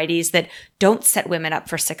societies that don't set women up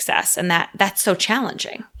for success. And that's so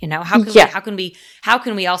challenging. How can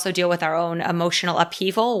we also deal with our own emotional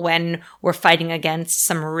upheaval when we're fighting against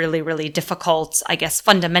some really, really difficult, I guess,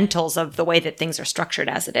 fundamentals of the way that things are structured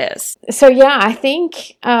as it is? So, yeah, I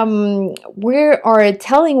think we are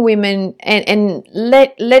telling women and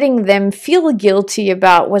letting them feel guilty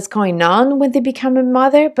about what's going on when they become a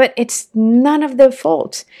mother, but it's none of their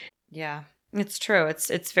fault. Yeah, it's true.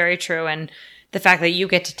 It's very true. And the fact that you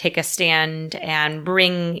get to take a stand and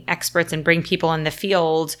bring experts and bring people in the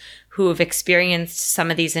field who have experienced some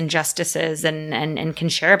of these injustices and can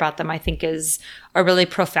share about them, I think is a really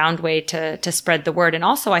profound way to spread the word. And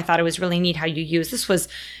also, I thought it was really neat how you used, this was,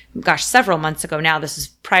 several months ago now, this is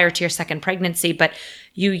prior to your second pregnancy, but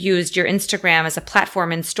you used your Instagram as a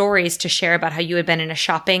platform in stories to share about how you had been in a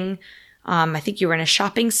shopping I think you were in a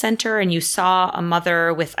shopping center and you saw a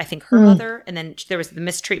mother with, I think, her mother, and then there was the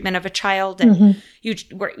mistreatment of a child. And you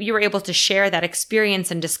were able to share that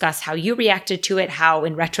experience and discuss how you reacted to it, how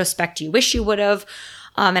in retrospect you wish you would have.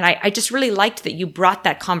 And I just really liked that you brought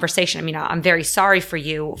that conversation. I mean, I'm very sorry for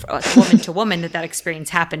you, woman to woman, that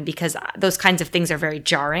experience happened, because those kinds of things are very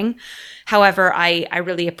jarring. However, I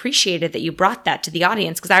really appreciated that you brought that to the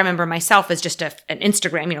audience, because I remember myself as just an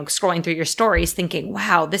Instagram, scrolling through your stories thinking,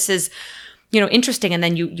 wow, this is, interesting. And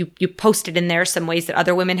then you posted in there some ways that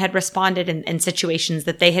other women had responded and situations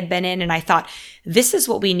that they had been in. And I thought, this is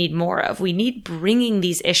what we need more of. We need bringing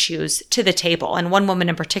these issues to the table. And one woman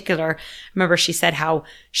in particular, remember, she said how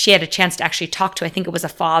she had a chance to actually talk to, I think it was a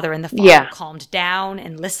father, and the father calmed down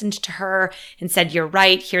and listened to her and said, you're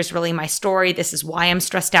right. Here's really my story. This is why I'm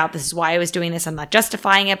stressed out. This is why I was doing this. I'm not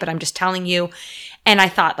justifying it, but I'm just telling you. And I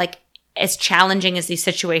thought, like, as challenging as these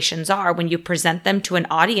situations are, when you present them to an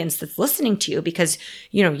audience that's listening to you, because,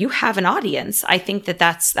 you have an audience, I think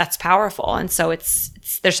that's powerful. And so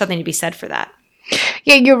there's something to be said for that.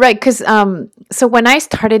 Yeah, you're right. Because so when I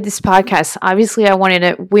started this podcast, obviously I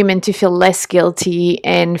wanted women to feel less guilty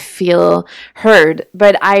and feel heard.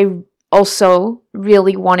 But I also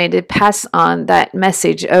really wanted to pass on that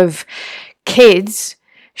message of kids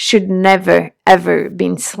should never, ever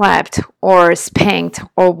been slapped or spanked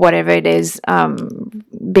or whatever it is,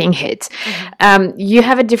 being hit. You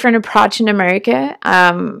have a different approach in America.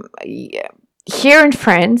 Here in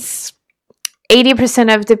France,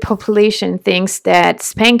 80% of the population thinks that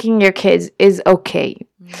spanking your kids is okay.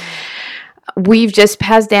 We've just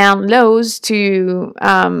passed down laws to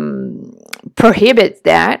prohibit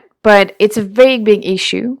that, but it's a very big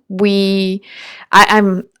issue.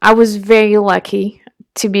 I was very lucky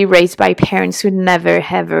to be raised by parents who never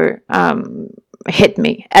ever hit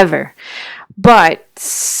me ever, but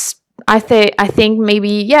I think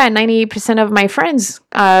maybe 90% of my friends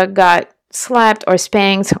got slapped or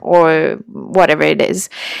spanked or whatever it is.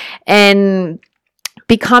 And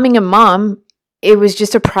becoming a mom, it was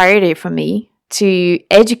just a priority for me to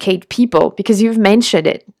educate people, because you've mentioned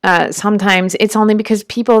it. sometimes it's only because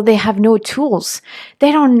people, they have no tools.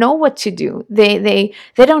 They don't know what to do. They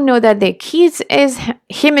don't know that their kids is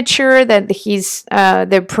immature, that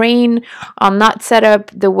their brain are not set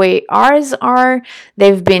up the way ours are.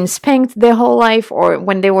 They've been spanked their whole life or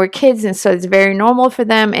when they were kids, and so it's very normal for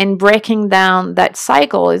them, and breaking down that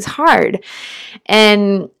cycle is hard.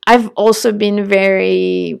 And I've also been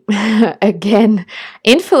very, again,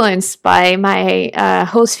 influenced by my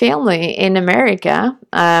host family in America.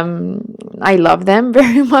 I love them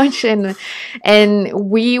very much, and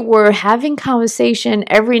we were having conversation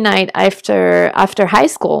every night after high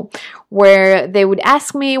school, where they would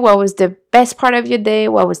ask me what was the best part of your day,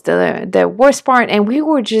 what was the worst part, and we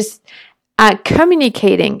were just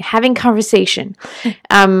communicating, having conversation.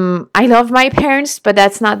 I love my parents, but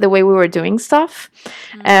that's not the way we were doing stuff.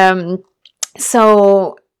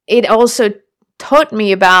 So it also taught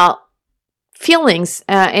me about feelings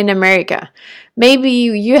in America. Maybe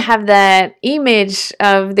you have that image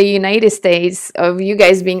of the United States of you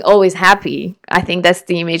guys being always happy. I think that's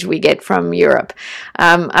the image we get from Europe.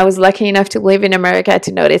 I was lucky enough to live in America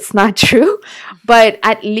to know that it's not true, but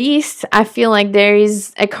at least I feel like there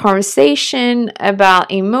is a conversation about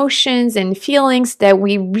emotions and feelings that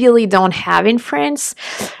we really don't have in France.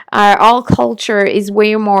 Our culture is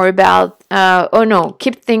way more about, oh no,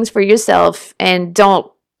 keep things for yourself and don't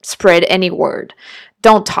spread any word.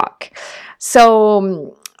 Don't talk.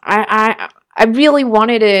 So I really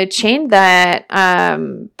wanted to change that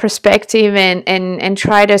perspective and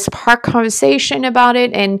try to spark conversation about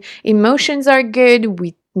it. And emotions are good.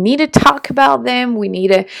 We need to talk about them. We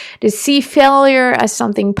need to see failure as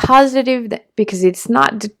something positive because it's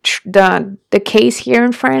not the case here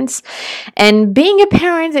in France. And being a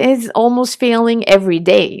parent is almost failing every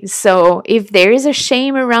day. So if there is a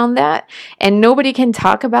shame around that and nobody can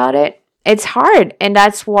talk about it, it's hard. And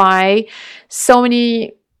that's why so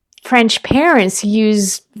many French parents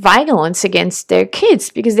use violence against their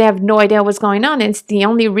kids because they have no idea what's going on. It's the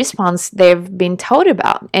only response they've been told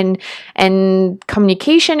about. And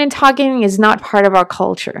communication and talking is not part of our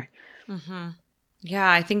culture. Mm-hmm.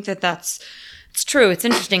 Yeah, I think it's true. It's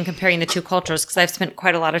interesting comparing the two cultures because I've spent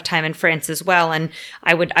quite a lot of time in France as well. And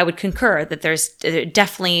I would concur that there's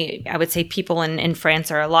definitely, I would say people in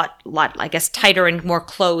France are a lot, I guess, tighter and more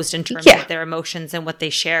closed in terms of their emotions and what they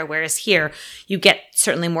share. Whereas here you get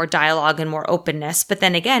certainly more dialogue and more openness. But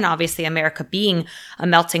then again, obviously America being a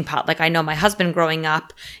melting pot, like I know my husband growing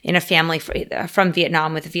up in a family from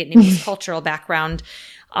Vietnam with a Vietnamese cultural background,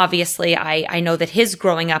 obviously, I know that his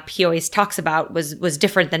growing up, he always talks about was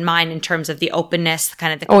different than mine in terms of the openness,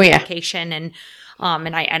 kind of the communication, and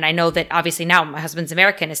I know that obviously now my husband's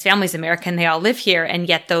American, his family's American, they all live here, and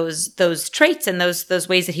yet those traits and those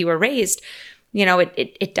ways that he were raised, you know,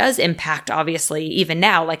 it does impact obviously even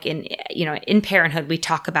now, like in parenthood, we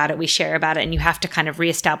talk about it, we share about it, and you have to kind of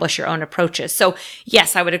reestablish your own approaches. So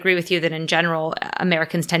yes, I would agree with you that in general,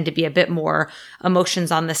 Americans tend to be a bit more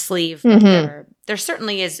emotions on the sleeve. Mm-hmm. There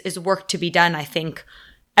certainly is work to be done, I think,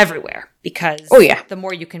 everywhere because the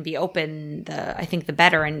more you can be open, I think the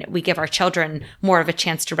better. And we give our children more of a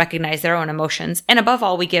chance to recognize their own emotions. And above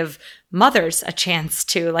all, we give mothers a chance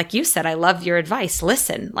to, like you said, I love your advice.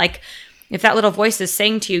 Listen, like if that little voice is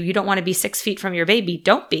saying to you, you don't want to be 6 feet from your baby,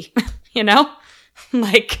 don't be, you know,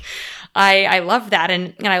 like I love that.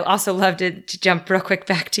 And I also love to jump real quick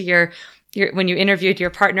back to your when you interviewed your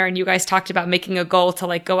partner and you guys talked about making a goal to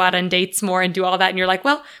like go out on dates more and do all that. And you're like,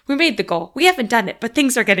 well, we made the goal. We haven't done it, but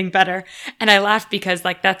things are getting better. And I laughed because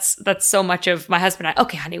like, that's so much of my husband and I,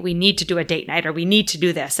 okay, honey, we need to do a date night or we need to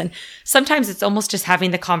do this. And sometimes it's almost just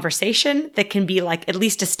having the conversation that can be like at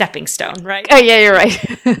least a stepping stone, right? Oh yeah, you're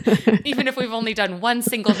right. Even if we've only done one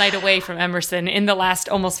single night away from Emerson in the last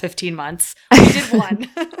almost 15 months, we did one.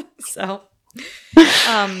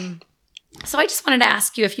 So I just wanted to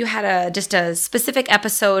ask you if you had just a specific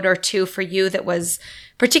episode or two for you that was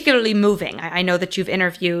particularly moving. I know that you've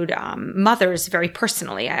interviewed mothers very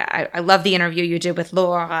personally. I love the interview you did with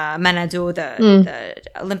Laura Manadou, the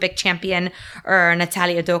Olympic champion, or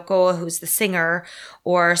Natalia Doko, who's the singer,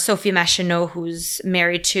 or Sophie Machineau, who's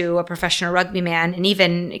married to a professional rugby man, and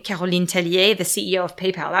even Caroline Tellier, the CEO of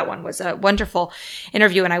PayPal. That one was a wonderful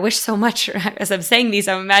interview, and I wish so much, as I'm saying these,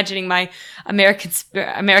 I'm imagining my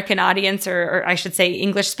American audience, or I should say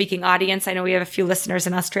English-speaking audience. I know we have a few listeners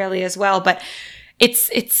in Australia as well, but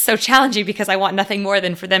it's so challenging because I want nothing more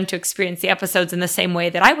than for them to experience the episodes in the same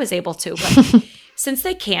way that I was able to. But since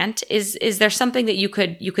they can't, is there something that you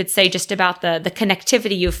could say just about the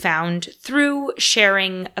connectivity you found through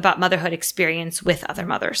sharing about motherhood experience with other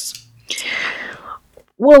mothers?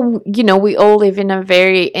 well, we all live in a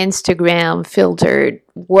very Instagram filtered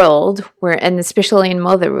world and especially in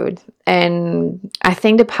motherhood. And I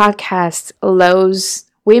think the podcast allows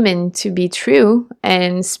women to be true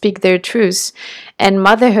and speak their truths. And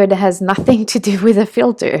motherhood has nothing to do with a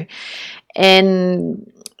filter.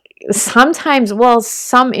 And sometimes, well,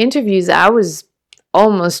 some interviews I was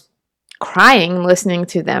almost crying listening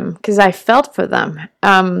to them because I felt for them.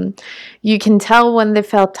 You can tell when they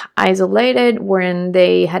felt isolated, when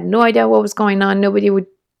they had no idea what was going on, nobody would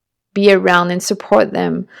be around and support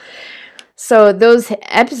them. So those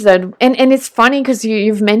episodes, and it's funny because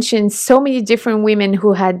you've mentioned so many different women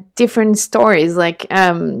who had different stories, like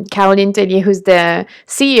Caroline Tellier, who's the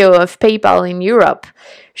CEO of PayPal in Europe.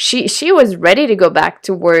 She was ready to go back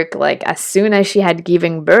to work like as soon as she had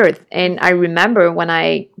given birth. And I remember when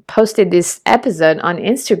I posted this episode on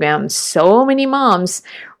Instagram, so many moms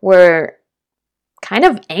were kind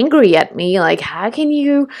of angry at me, like, how can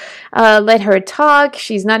you let her talk?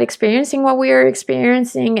 She's not experiencing what we are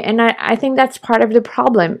experiencing. And I think that's part of the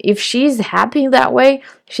problem. If she's happy that way,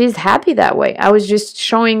 she's happy that way. I was just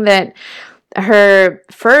showing that her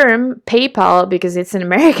firm, PayPal, because it's an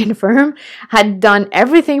American firm, had done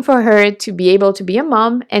everything for her to be able to be a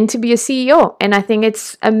mom and to be a CEO. And I think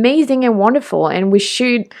it's amazing and wonderful. And we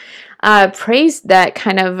should praise that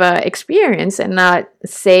kind of experience and not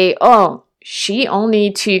say, oh, she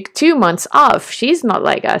only took 2 months off. She's not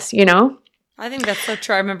like us, I think that's so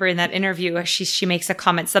true. I remember in that interview, she makes a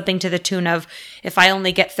comment, something to the tune of, if I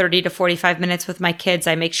only get 30 to 45 minutes with my kids,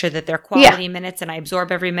 I make sure that they're quality minutes and I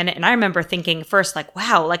absorb every minute. And I remember thinking first, like,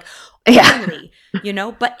 wow, like, only,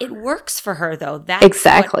 but it works for her though. That's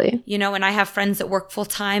exactly. What, and I have friends that work full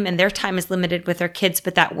time and their time is limited with their kids,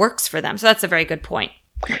 but that works for them. So that's a very good point.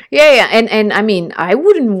 Yeah. And I mean, I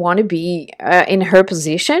wouldn't want to be in her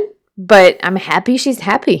position. But I'm happy she's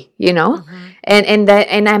happy, mm-hmm.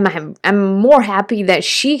 and I'm more happy that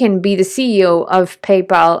she can be the CEO of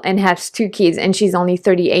PayPal and has 2 kids, and she's only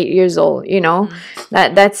 38 years old. Mm-hmm.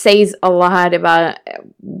 That says a lot about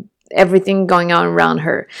everything going on around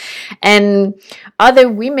her, and other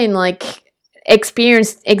women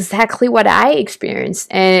experienced exactly what I experienced,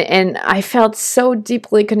 and I felt so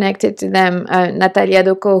deeply connected to them. Natalia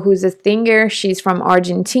Doko, who's a singer, she's from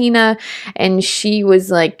Argentina, and she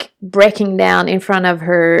was breaking down in front of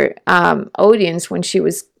her audience when she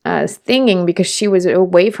was singing because she was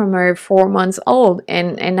away from her 4 months old,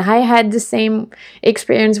 and I had the same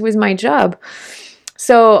experience with my job.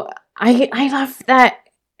 So I love that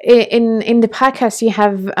in the podcast you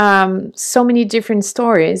have so many different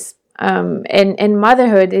stories. And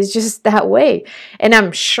motherhood is just that way. And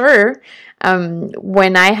I'm sure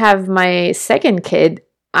when I have my second kid,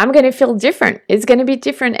 I'm going to feel different. It's going to be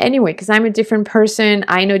different anyway because I'm a different person.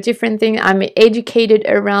 I know different things. I'm educated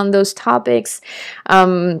around those topics.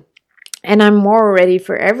 And I'm more ready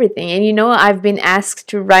for everything. And I've been asked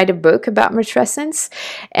to write a book about matrescence,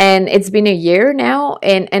 and it's been a year now.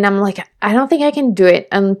 And I'm like, I don't think I can do it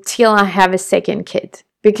until I have a second kid.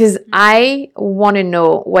 Because I want to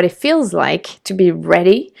know what it feels like to be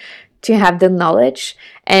ready, to have the knowledge,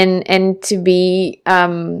 and to be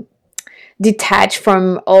detached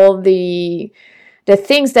from all the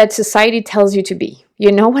things that society tells you to be.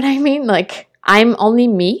 You know what I mean? I'm only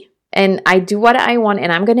me, and I do what I want,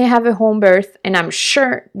 and I'm going to have a home birth, and I'm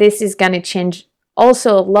sure this is going to change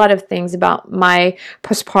also a lot of things about my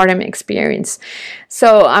postpartum experience.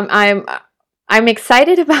 So I'm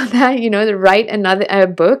excited about that, to write another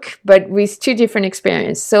book, but with 2 different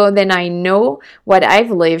experiences. So then I know what I've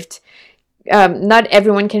lived. Not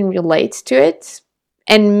everyone can relate to it.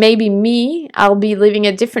 And maybe I'll be living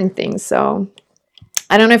a different thing. So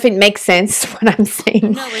I don't know if it makes sense what I'm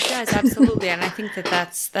saying. No, it does, absolutely. And I think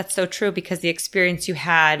that's so true because the experience you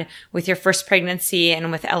had with your first pregnancy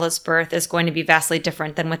and with Ella's birth is going to be vastly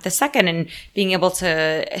different than with the second. And being able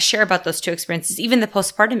to share about those 2 experiences, even the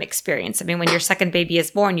postpartum experience. I mean, when your second baby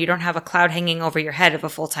is born, you don't have a cloud hanging over your head of a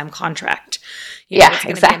full-time contract. It's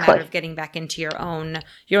going to be a matter of getting back into your own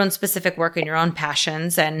specific work and your own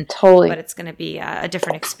passions, and totally. But it's going to be a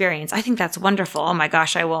different experience. I think that's wonderful. Oh my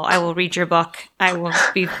gosh, I will read your book. I will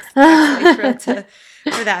be absolutely thrilled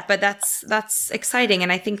for that. But that's exciting,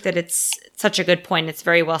 and I think that it's such a good point. It's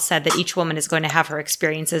very well said that each woman is going to have her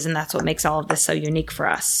experiences, and that's what makes all of this so unique for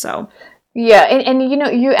us. So yeah, and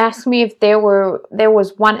you asked me if there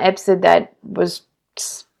was one episode that was.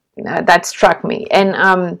 That struck me, and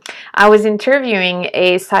I was interviewing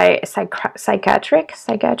a psychiatric,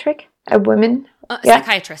 a woman,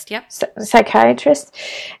 psychiatrist, yep, psychiatrist,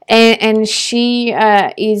 and she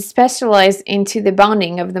is specialized into the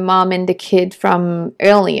bonding of the mom and the kid from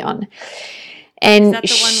early on. And is that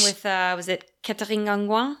the one with was it Catherine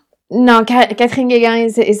Gangouin? No, Catherine Guégan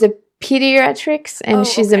is a pediatrics, and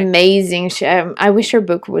she's amazing. I wish her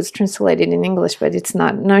book was translated in English, but it's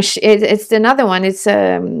not. No, it's another one. It's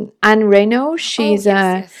Anne Reynaud. She's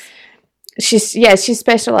she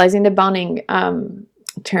specializes in the bonding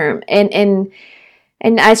term, and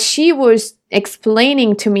as she was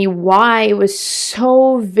explaining to me why it was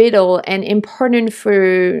so vital and important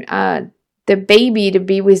for the baby to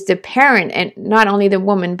be with the parent, and not only the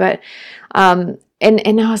woman, but and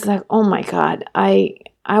I was like, oh my God,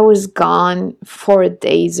 I was gone 4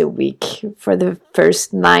 days a week for the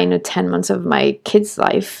first 9 or 10 months of my kid's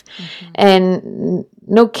life. Mm-hmm. And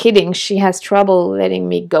no kidding, she has trouble letting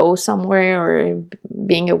me go somewhere or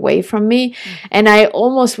being away from me. Mm-hmm. And I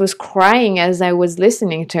almost was crying as I was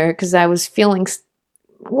listening to her, because I was feeling,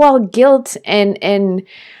 guilt and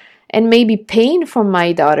maybe pain from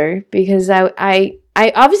my daughter, because I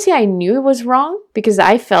obviously I knew it was wrong, because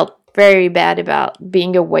I felt very bad about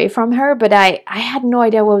being away from her, but I had no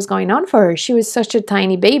idea what was going on for her. She was such a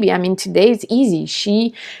tiny baby. I mean, today it's easy.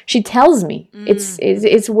 She tells me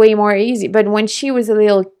it's way more easy. But when she was a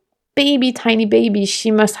little tiny baby,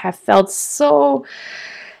 she must have felt so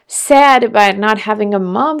sad about not having a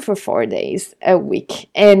mom for 4 days a week.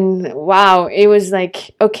 And wow, it was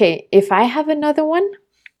like, okay, if I have another one,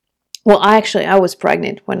 well, actually, I was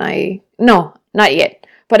pregnant no, not yet.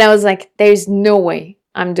 But I was like, there's no way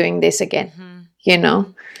I'm doing this again, you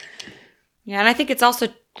know? Yeah, and I think it's also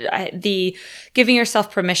the giving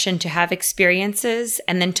yourself permission to have experiences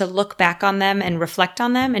and then to look back on them and reflect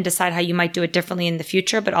on them and decide how you might do it differently in the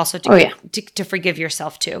future, but also to forgive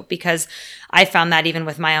yourself too. Because I found that even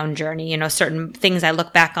with my own journey, certain things I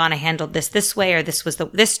look back on, I handled this way, or this was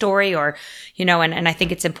this story, or, and I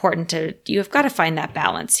think it's important you've got to find that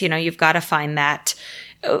balance, you've got to find that,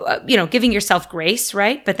 giving yourself grace,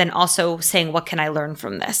 right? But then also saying, what can I learn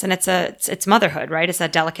from this? And it's motherhood, right? It's a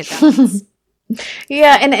delicate balance.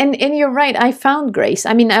 Yeah. And you're right. I found grace.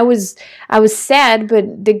 I mean, I was sad,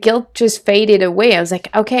 but the guilt just faded away. I was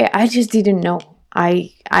like, okay, I just didn't know.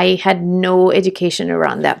 I had no education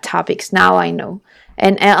around that topics. Now I know,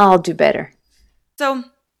 and I'll do better. So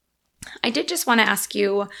I did just want to ask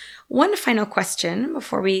you one final question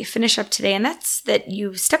before we finish up today, and that's that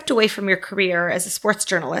you stepped away from your career as a sports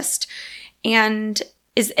journalist. And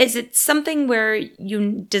is it something where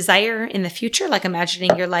you desire in the future, like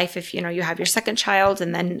imagining your life if, you have your second child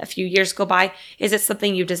and then a few years go by, is it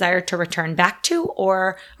something you desire to return back to?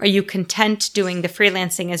 Or are you content doing the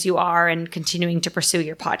freelancing as you are and continuing to pursue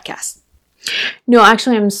your podcast? No,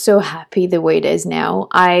 actually, I'm so happy the way it is now.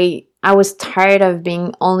 I was tired of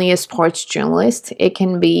being only a sports journalist. It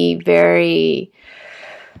can be very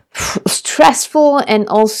stressful, and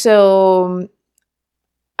also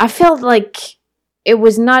I felt like it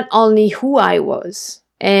was not only who I was,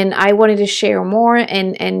 and I wanted to share more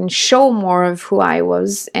and show more of who I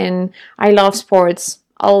was. And I love sports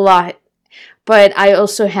a lot, but I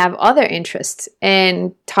also have other interests,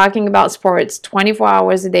 and talking about sports 24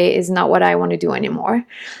 hours a day is not what I want to do anymore.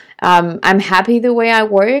 I'm happy the way I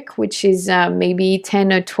work, which is maybe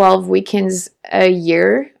 10 or 12 weekends a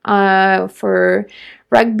year for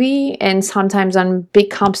rugby, and sometimes on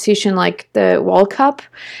big competition like the World Cup.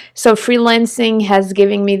 So freelancing has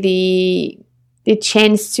given me the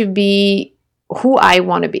chance to be who I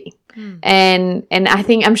want to be. And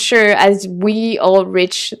I'm sure as we all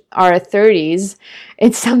reach our 30s,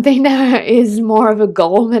 it's something that is more of a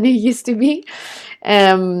goal than it used to be.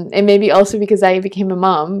 And maybe also because I became a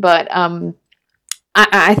mom, but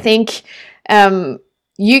I think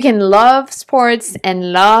you can love sports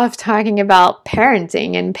and love talking about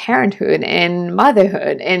parenting and parenthood and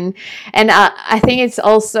motherhood, and I think it's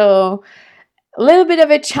also a little bit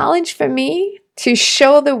of a challenge for me to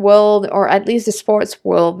show the world, or at least the sports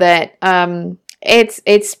world, that it's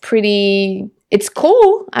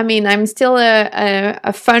cool. I mean, I'm still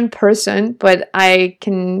a fun person, but I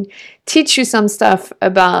can teach you some stuff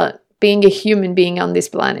about being a human being on this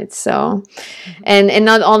planet. So, and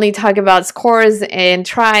not only talk about scores and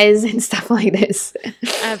tries and stuff like this.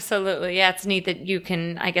 Absolutely. Yeah, it's neat that you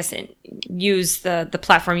can, I guess, use the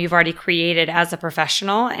platform you've already created as a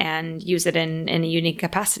professional and use it in a unique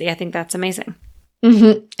capacity. I think that's amazing.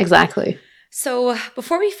 Mm-hmm. Exactly. So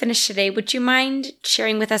before we finish today, would you mind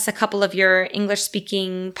sharing with us a couple of your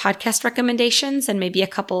English-speaking podcast recommendations and maybe a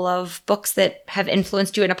couple of books that have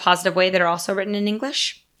influenced you in a positive way that are also written in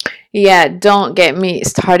English? Yeah, don't get me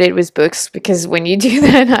started with books because when you do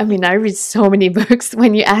that, I mean, I read so many books.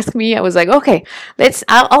 When you ask me, I was like, okay,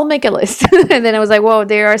 I'll make a list. And then I was like, whoa,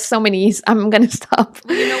 there are so many. I'm going to stop.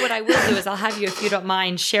 Well, you know what I will do is I'll have you, if you don't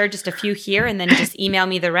mind, share just a few here and then just email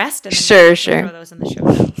me the rest. And then Sure. throw those in the show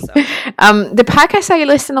notes. So. The podcast I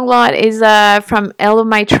listen a lot is from Ella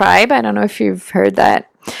My Tribe. I don't know if you've heard that.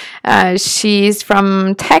 She's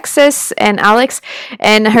from Texas, and Alex,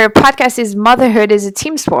 and her podcast is Motherhood is a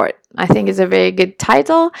Team Sport. I think it's a very good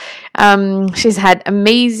title. She's had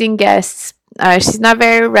amazing guests. She's not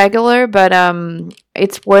very regular, but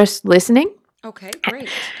it's worth listening. Okay, great.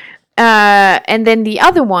 And then the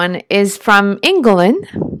other one is from England.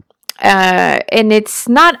 And it's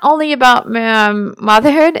not only about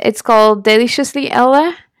motherhood. It's called Deliciously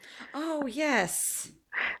Ella. Oh, yes.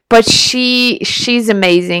 But she's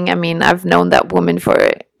amazing. I mean, I've known that woman for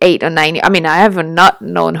 8 or 9 years. I mean, I haven't not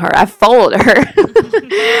known her. I followed her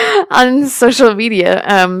on social media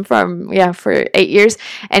for 8 years.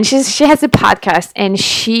 And she has a podcast, and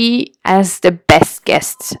she has the best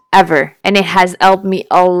guests ever. And it has helped me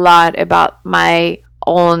a lot about my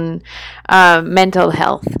own mental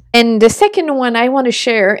health. And the second one I want to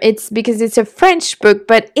share, it's because it's a French book,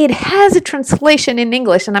 but it has a translation in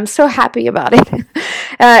English, and I'm so happy about it.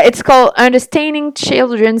 It's called Understanding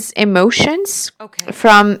Children's Emotions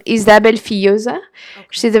from Isabelle Fillosa. Okay.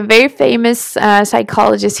 She's a very famous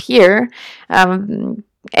psychologist here. And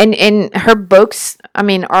her books, I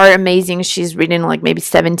mean, are amazing. She's written like maybe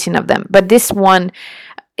 17 of them. But this one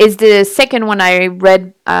is the second one I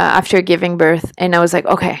read after giving birth, and I was like,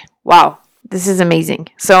 okay, wow, this is amazing.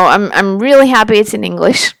 So I'm really happy it's in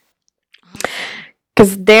English,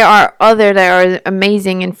 because there are other that are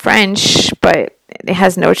amazing in French, but it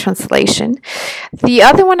has no translation. The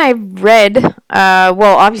other one I read,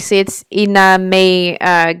 obviously it's Ina May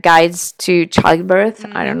Guides to Childbirth.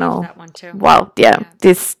 I don't know. That one too. Wow, yeah.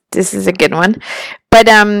 This is a good one. But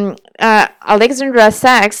Alexandra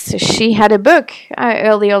Sachs, she had a book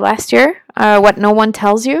earlier last year, What No One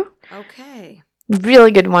Tells You. Okay.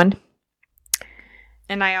 Really good one.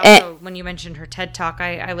 And I also, when you mentioned her TED Talk,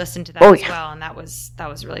 I listened to that as well, and that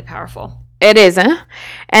was really powerful. It is, huh?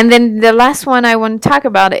 And then the last one I want to talk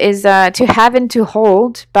about is To Have and to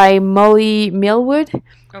Hold by Molly Millwood.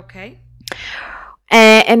 Okay.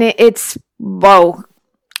 And it's, whoa.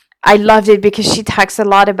 I loved it because she talks a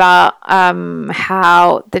lot about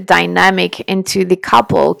how the dynamic into the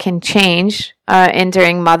couple can change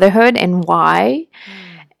entering motherhood and why.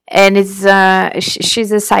 And it's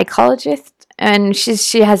she's a psychologist, and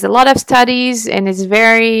she has a lot of studies, and it's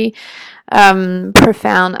very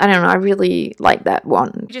profound. I don't know. I really like that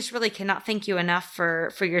one. I just really cannot thank you enough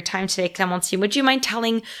for your time today, Clémentine. Would you mind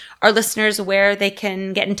telling our listeners where they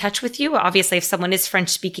can get in touch with you? Obviously, if someone is French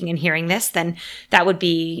speaking and hearing this, then that would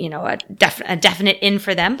be, a definite in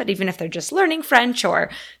for them. But even if they're just learning French or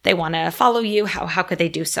they want to follow you, how could they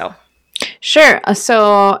do so? Sure.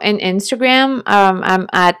 So in Instagram, I'm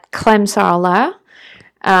at Clem Sarla.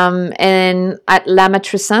 And at La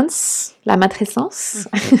Matrescence,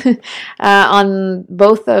 on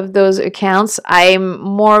both of those accounts. I'm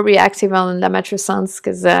more reactive on La Matrescence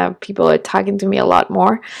because people are talking to me a lot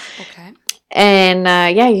more. Okay. And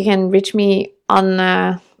you can reach me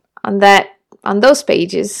on those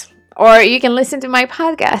pages, or you can listen to my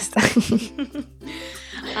podcast.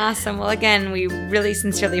 Awesome. Well, again, we really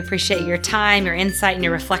sincerely appreciate your time, your insight, and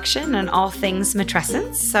your reflection on all things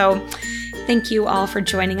matrescence. So thank you all for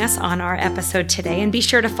joining us on our episode today. And be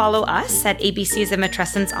sure to follow us at ABCs of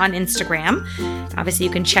Matrescence on Instagram. Obviously,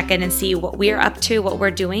 you can check in and see what we're up to, what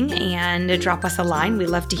we're doing, and drop us a line. We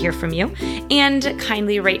love to hear from you. And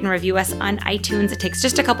kindly rate and review us on iTunes. It takes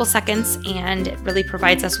just a couple seconds, and it really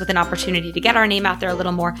provides us with an opportunity to get our name out there a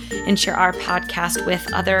little more and share our podcast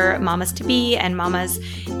with other mamas-to-be and mamas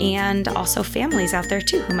and also families out there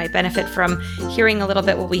too who might benefit from hearing a little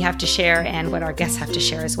bit what we have to share and what our guests have to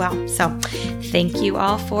share as well. So thank you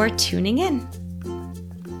all for tuning in.